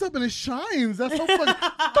their lips up and it shines. That's so fucking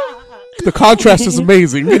The contrast is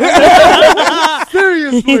amazing.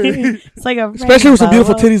 seriously. It's like a Especially with some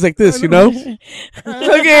beautiful rainbow. titties like this, you know? Okay,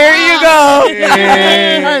 here you go.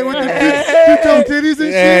 Hey, with the two-tone titties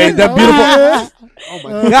and Hey, shit. that beautiful- yeah. Oh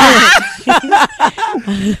my God.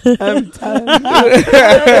 I'm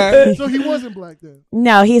tired. So he wasn't black then.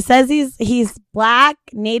 No, he says he's black,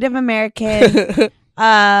 Native American,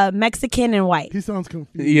 Mexican, and white. He sounds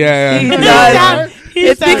confused. Yeah. He yeah. does.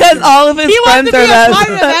 It's because all of his He wants friends to be are a part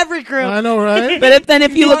of that. every crew. I know, right? But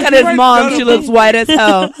if you look at his mom, she looks white as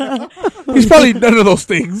hell. He's probably none of those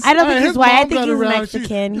things. I don't Hey, think his he's white. I mom think got he's around. She-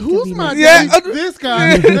 Mexican. He could Who's be my Mexican. daddy? This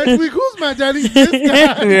guy. Next week, who's my daddy? This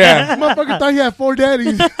guy. Yeah. Motherfucker thought he had 4 daddies.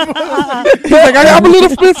 He's like, I'm a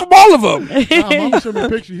little bit from all of them. Mama showed me a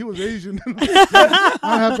picture. He was Asian. I'm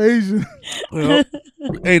half Asian. Well,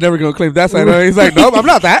 ain't never gonna claim that side. He's like, nope, I'm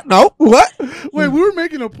not that. No, what? Wait, we were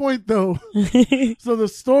making a point though. So the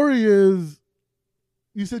story is,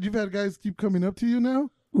 you said you've had guys keep coming up to you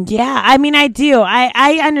now. Yeah, I mean, I do.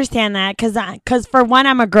 I understand that because for one,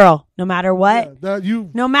 I'm a girl. No matter what, Yeah, that you.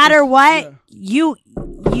 no matter what, Yeah.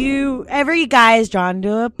 you, every guy is drawn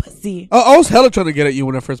to a pussy. I was hella trying to get at you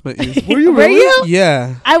when I first met you. Were you Were really? you?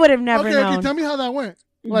 Yeah. I would have never Okay, known. okay. Tell me how that went.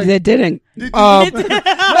 Like, They didn't. did you, Um, no, but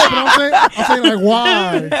I'm saying like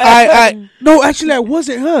why? No, actually, I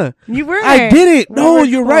wasn't, huh? You were. I didn't. No, Robert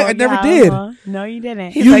you're right. I Cole, never yeah, did. No, you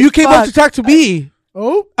didn't. He's You like, you came up fuck. to talk to me.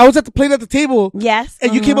 Oh, I was at the plate at the table, Yes.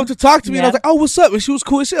 and you came up to talk to me, and I was Yeah. like, "Oh, what's up?" And she was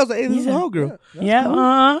cool as shit. I was like, "Hey, this is a Yeah. homegirl."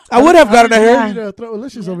 Yeah. I would have gotten at Yeah. her. you need to throw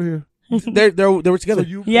Alicia's over here. They were together. So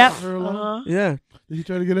you Yep. brought her along. Yeah. Did he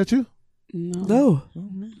try to get at you? No.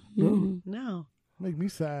 No. Make me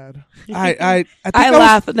sad. I think I was-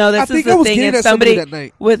 laugh. No, I this is think the I was thing. getting If at somebody somebody that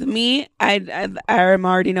night. with me, I'm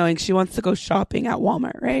already knowing she wants to go shopping at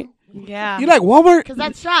Walmart, right? Yeah. You like Walmart? Because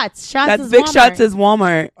that's Shots. Shots That's is Big Walmart. Shots is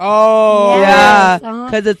Walmart. Oh, Yeah, Uh-huh.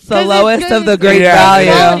 because it's the 'Cause it's lowest good- of the it's great Yeah.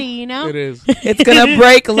 value. quality, you know? it is. It's gonna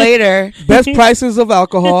break later. Best prices of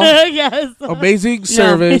alcohol, Yes. amazing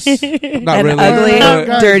service. Not And really. ugly,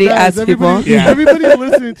 but- dirty ass people. everybody, Yeah. Everybody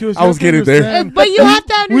listening to us. I was you have to getting there. understand, But you have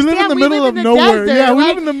to understand. We live in the middle of nowhere. Desert. Yeah, we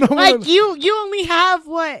like, live in the nowhere. Like you only have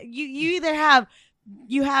what you either have.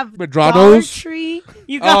 You have Medrano's? Dollar Tree.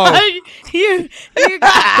 You got you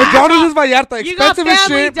got McDonald's is Vallarta. you got Expensive as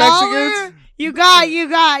Family shit. Dollar. Mexicans. You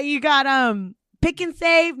got Pick and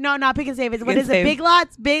Save. No, not Pick and Save. It's, what Pick is and it? Save. Big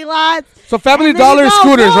Lots. Big Lots. So Family And then you Dollar go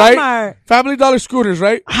scooters, right? Walmart. Family Dollar scooters,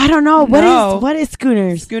 right? I don't know No. what is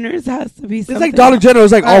Schooners. Schooners has to be. It's Something. like Dollar General.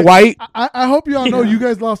 It's like all white. I hope y'all know you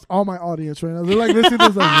guys lost all my audience right now. They're like listening to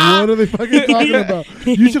this like, what are they fucking talking about?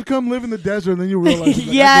 You should come live in the desert and then you realize. Like,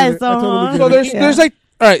 Yes, I totally get So it. there's like,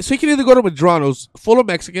 all right. So you can either go to Medrano's, full of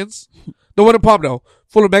Mexicans. The one in Palmdale,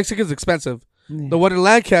 full of Mexicans, expensive. The one in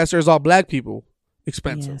Lancaster is all black people,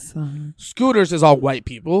 expensive. Yes. Scooters is all white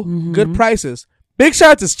people, good prices. Big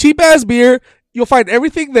Shots is cheap ass beer. You'll find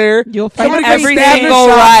everything there. You'll find Somebody can every stand single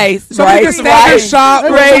their shop. rice. Somebody can rice, stand their rice. shop Hey,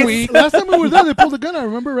 once a last- week. Last time we were there, they pulled a gun. I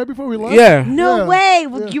remember right before we left. Yeah. No Yeah. way.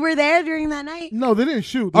 Yeah. You were there during that night. No, they didn't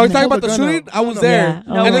shoot. Are you They talking pulled about the gun shooting? out. I was No, there.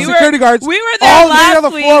 Yeah. And the we were- security guards we were there all last laying on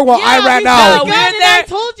the week. floor while Yeah, I ran we saw out. a We gun, were and there. I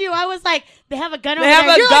told you, I was like, they have a gun over They have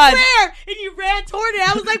there. a You're gun. like, where? And you ran toward it.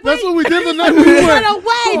 I was like, That's wait, what we did the night we you went. ran away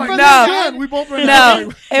Oh, from no. the No. gun. We both ran No,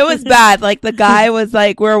 away. it was bad. Like the guy was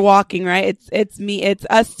like, we're walking, right? It's me, it's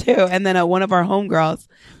us two, and then one of our homegirls.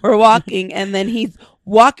 We're walking, and then he's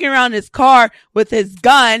walking around his car with his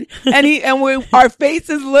gun, and our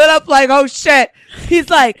faces lit up like, oh shit. He's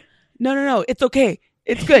like, no, it's okay.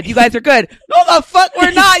 It's good. You guys are good. No, the fuck, we're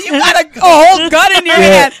not. You got a whole gun in your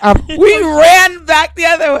hand. We ran back the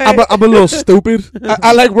other way. I'm a little stupid.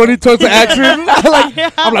 I like running towards the action.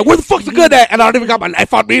 I'm like, where the fuck's the gun at? And I don't even got my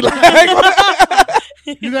knife on me. Like,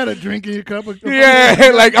 You got a drink in your cup.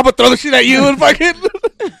 yeah, like I'm gonna throw the shit at you and fucking.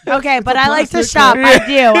 Okay, but I like to plastic shop.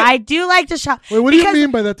 cup. I do like to shop. Wait, what do you Because-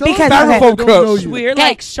 mean by that? Tell us because- about okay. it. I don't know Cups. you. We're Okay,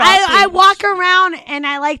 like shopping. I walk around and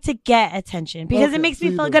I like to get attention because Okay, it makes so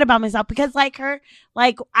me you feel do. good about myself. Because like her,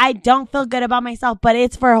 like I don't feel good about myself, but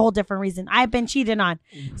it's for a whole different reason. I've been cheated on,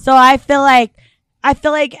 so I feel like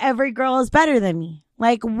every girl is better than me.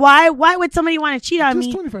 Like, why would somebody want to cheat on Just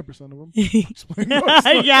me? 25% of them. Explain.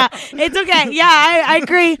 Yeah, it's okay. Yeah, I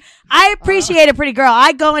agree. I appreciate a pretty girl.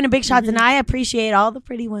 I go into big shots and I appreciate all the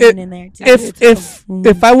pretty women in there too.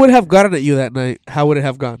 If I would have gotten at you that night, how would it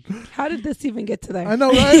have gone? How did this even get to there? I know,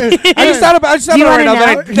 right? I just thought about it right now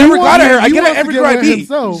that I never got at her. I get it every girl I meet.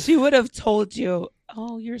 She would have told you,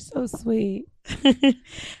 "Oh, you're so sweet,"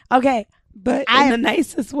 Okay. but in the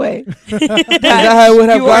nicest way. That how it would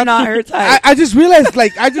have You gone? are not her type. I just realized,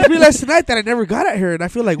 tonight that I never got at her, and I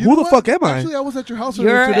feel like, who the fuck am I? Actually, I was at your house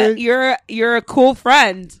earlier today. You're a cool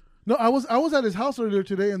friend. No, I was at his house earlier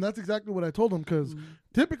today, and that's exactly what I told him. Because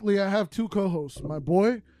typically, I have two co-hosts, my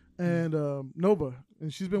boy and Nova,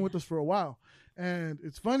 and she's been with us for a while. And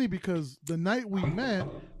it's funny because the night we met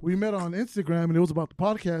on Instagram, and it was about the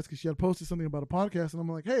podcast because she had posted something about a podcast, and I'm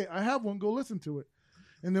like, hey, I have one, go listen to it.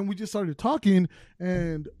 And then we just started talking,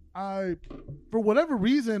 and for whatever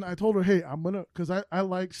reason, I told her, hey, I'm gonna, because I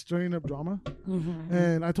like stirring up drama,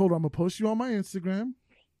 and I told her I'm gonna post you on my Instagram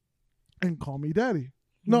and call me daddy.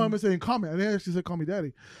 No, I'm saying comment. I didn't actually say call me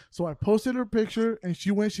daddy. So I posted her picture, and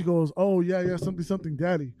she goes, oh yeah, something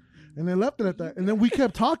daddy. And then left it at that. And then we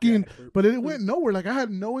kept talking, but it went nowhere. Like, I had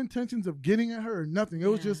no intentions of getting at her or nothing. It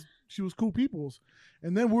was just, she was cool peoples.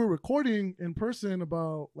 And then we were recording in person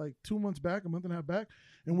about like 2 months back, a month and a half back.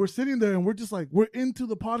 And we're sitting there and we're just like, we're into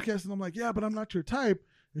the podcast. And I'm like, yeah, but I'm not your type.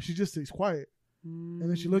 And she just stays quiet. And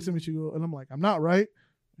then she looks at me, she goes, and I'm like, I'm not, right?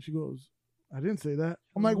 And she goes, I didn't say that.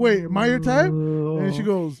 I'm like, wait, am I your type? And she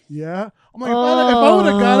goes, yeah. I'm like, if I would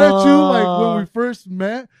have got at you like when we first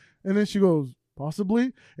met, and then she goes,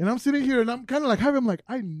 possibly. And I'm sitting here and I'm kind of like having, like,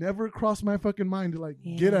 I never crossed my fucking mind to like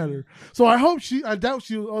get at her. So I doubt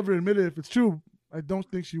she'll ever admit it if it's true. I don't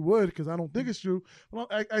think she would because I don't think it's true.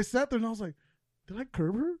 But I sat there and I was like, did I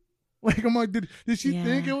curb her? Like, I'm like, did she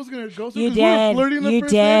think it was gonna go? So you did. You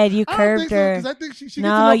did. You curved her. Because I think she no, gets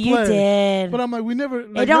enough you play. did. But I'm like, we never.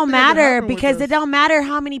 Like, it don't matter because it it don't matter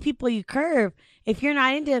how many people you curve. If you're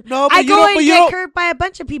not into, No, but I you go don't- but and you get don't- curved by a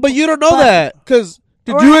bunch of people. But you don't know that, because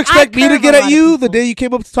did Or you I expect me to curve get a at lot of you the people. day you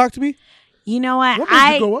came up to talk to me? You know what? What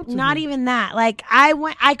made you go up to not me? even that. Like,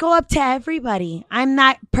 I go up to everybody. I'm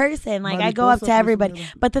that person. Like, I go up to everybody.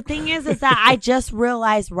 But the thing is that I just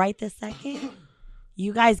realized right this second,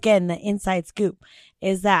 you guys getting the inside scoop,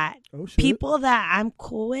 is that people that I'm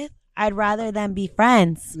cool with, I'd rather them be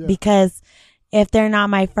friends because if they're not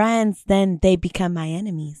my friends, then they become my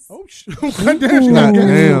enemies. Oh, goddamn.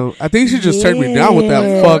 Damn. I think she just turned me down with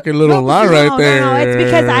that fucking little line right there. No, it's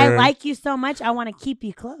because I like you so much. I want to keep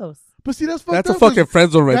you close. But see, that's fucked That's a up, fucking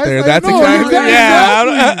friend zone right guys, there. I That's know, exactly.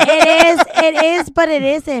 exactly. Yeah. It is, but it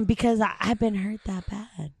isn't because I've been hurt that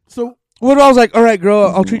bad. So What if I was like, all right,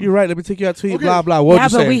 girl, I'll treat you right. Let me take you out to eat, blah, blah. What would Yeah, you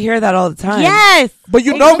but say? we hear that all the time. Yes, But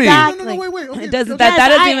you know me. Exactly. no, wait. Okay, It doesn't. okay. That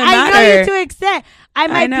doesn't even matter. I know you to an extent. I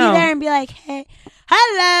might be know. there and be like, hey,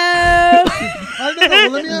 hello. I know.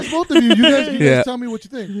 Well, let me ask both of you. You guys Yeah. tell me what you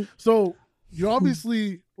think. So you're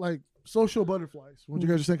obviously like social butterflies. What you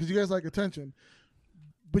guys are saying because you guys like attention,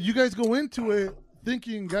 but you guys go into it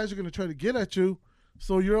thinking guys are gonna try to get at you.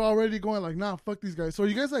 So you're already going like, nah, fuck these guys. So are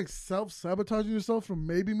you guys like self-sabotaging yourself from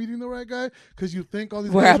maybe meeting the right guy because you think all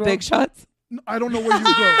these We're guys at are Big Shots. No, I don't know where you go.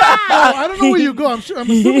 I don't know where you go. I'm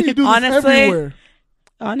assuming you do this Honestly, everywhere.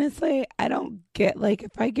 Honestly, I don't get like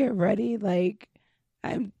if I get ready, like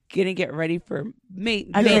I'm gonna get ready for me,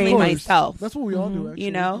 Agreed. mainly Of course. myself. That's what we all do. Actually.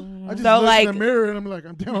 You know, I just so look like in the mirror and I'm like,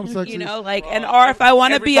 I'm damn, I'm sexy. you know, like and or if I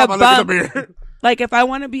want to Every be a time I look in the bum, mirror. like if I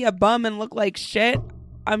want to be a bum and look like shit,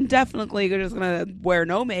 I'm definitely just gonna wear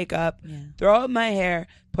no makeup, throw up my hair,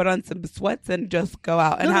 put on some sweats, and just go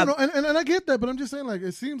out and have. No, and I get that, but I'm just saying, like,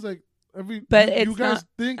 it seems like But you it's guys not-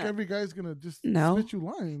 think every guy's gonna just spit you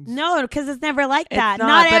lines. No, because it's never like It's that.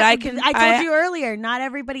 not, but I I can- told I- you earlier, not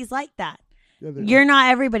everybody's like that. Yeah, they You're are.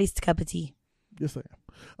 not everybody's cup of tea. Yes, I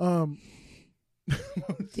am.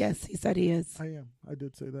 Yes, he said he is. I am. I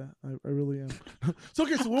did say that. I really am. So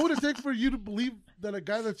okay, so what would it take for you to believe that a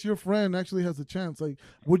guy that's your friend actually has a chance? Like,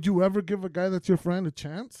 would you ever give a guy that's your friend a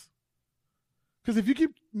chance? Because if you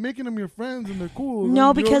keep making them your friends and they're cool,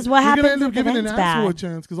 No, then because you're what gonna happens end up if it giving an ends asshole a bad?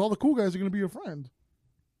 chance because all the cool guys are gonna be your friend.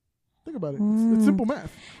 Think about it. It's simple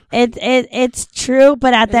math. It's true,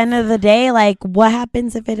 but at the end of the day, like, what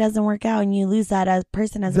happens if it doesn't work out and you lose that as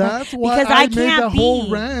person as a friend? That's why Because I I made can't that be. whole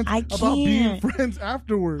rant I about being can't. friends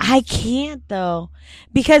afterwards. I can't though,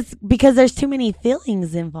 because there's too many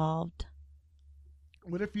feelings involved.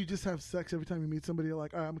 What if you just have sex every time you meet somebody? You're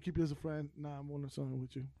like, all right, I'm gonna keep you as a friend. Nah, I'm going to something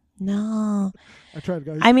with you. No. I tried,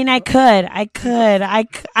 guys. I mean, I could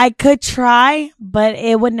try, but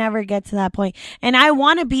it would never get to that point. And I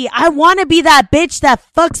want to be that bitch that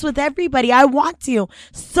fucks with everybody. I want to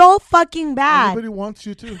so fucking bad. Everybody wants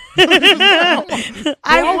you too. I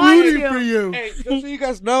I'm want rooting for to. you. Hey, just so you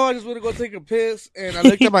guys know, I just want to go take a piss, and I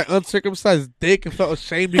looked at my uncircumcised dick and felt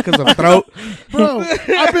ashamed because of throat. Bro,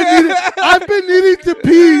 I've been needing to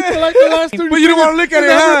pee for like the last 30 But you don't want to look at it,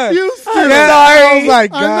 huh? refused to. Yeah, I was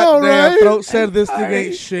like, I God know, damn, right? throat said this thing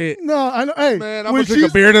ain't shit. No, I know. Hey, Man, I'm when gonna drink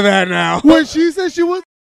a beer to that now. when she said she was,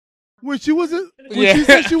 when she Yeah.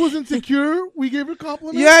 said she was insecure, we gave her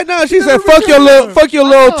compliments. Yeah, I know. She She said, never "Fuck your returned little, her.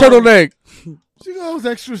 I know. turtleneck." She goes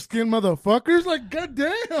extra skin, motherfuckers. Like,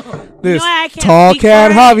 goddamn. This what? I can't tall speak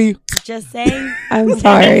cat for it. Javi. Just saying. I'm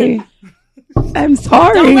sorry. I'm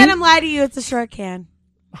sorry. Don't let him lie to you. It's a short can.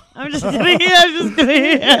 I'm just kidding. I'm just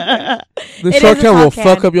kidding. This It short is a can tall will can.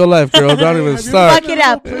 fuck up your life, girl. Don't even Have you start. Fuck it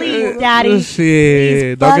up, please, daddy. Shit.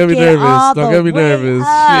 Please Don't get me fuck it nervous. all Don't the get me way nervous.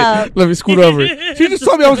 up. Shit. Let me scoot over. She just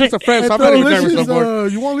told me I was just a friend, so I'm not even nervous no Delicious, more.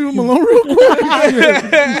 you want to leave him alone real quick?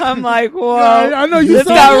 I'm like, whoa. I know you This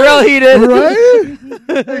saw got that, real heated.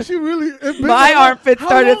 right? Hey, she really. it been My like- armpit how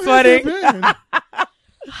started long has it sweating. been?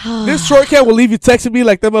 This short can will leave you texting me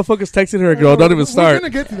like that motherfucker's texting her, girl. Don't even We're start.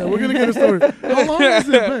 gonna get to that. We're gonna get a story. How long has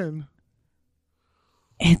it been?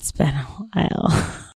 It's been a while.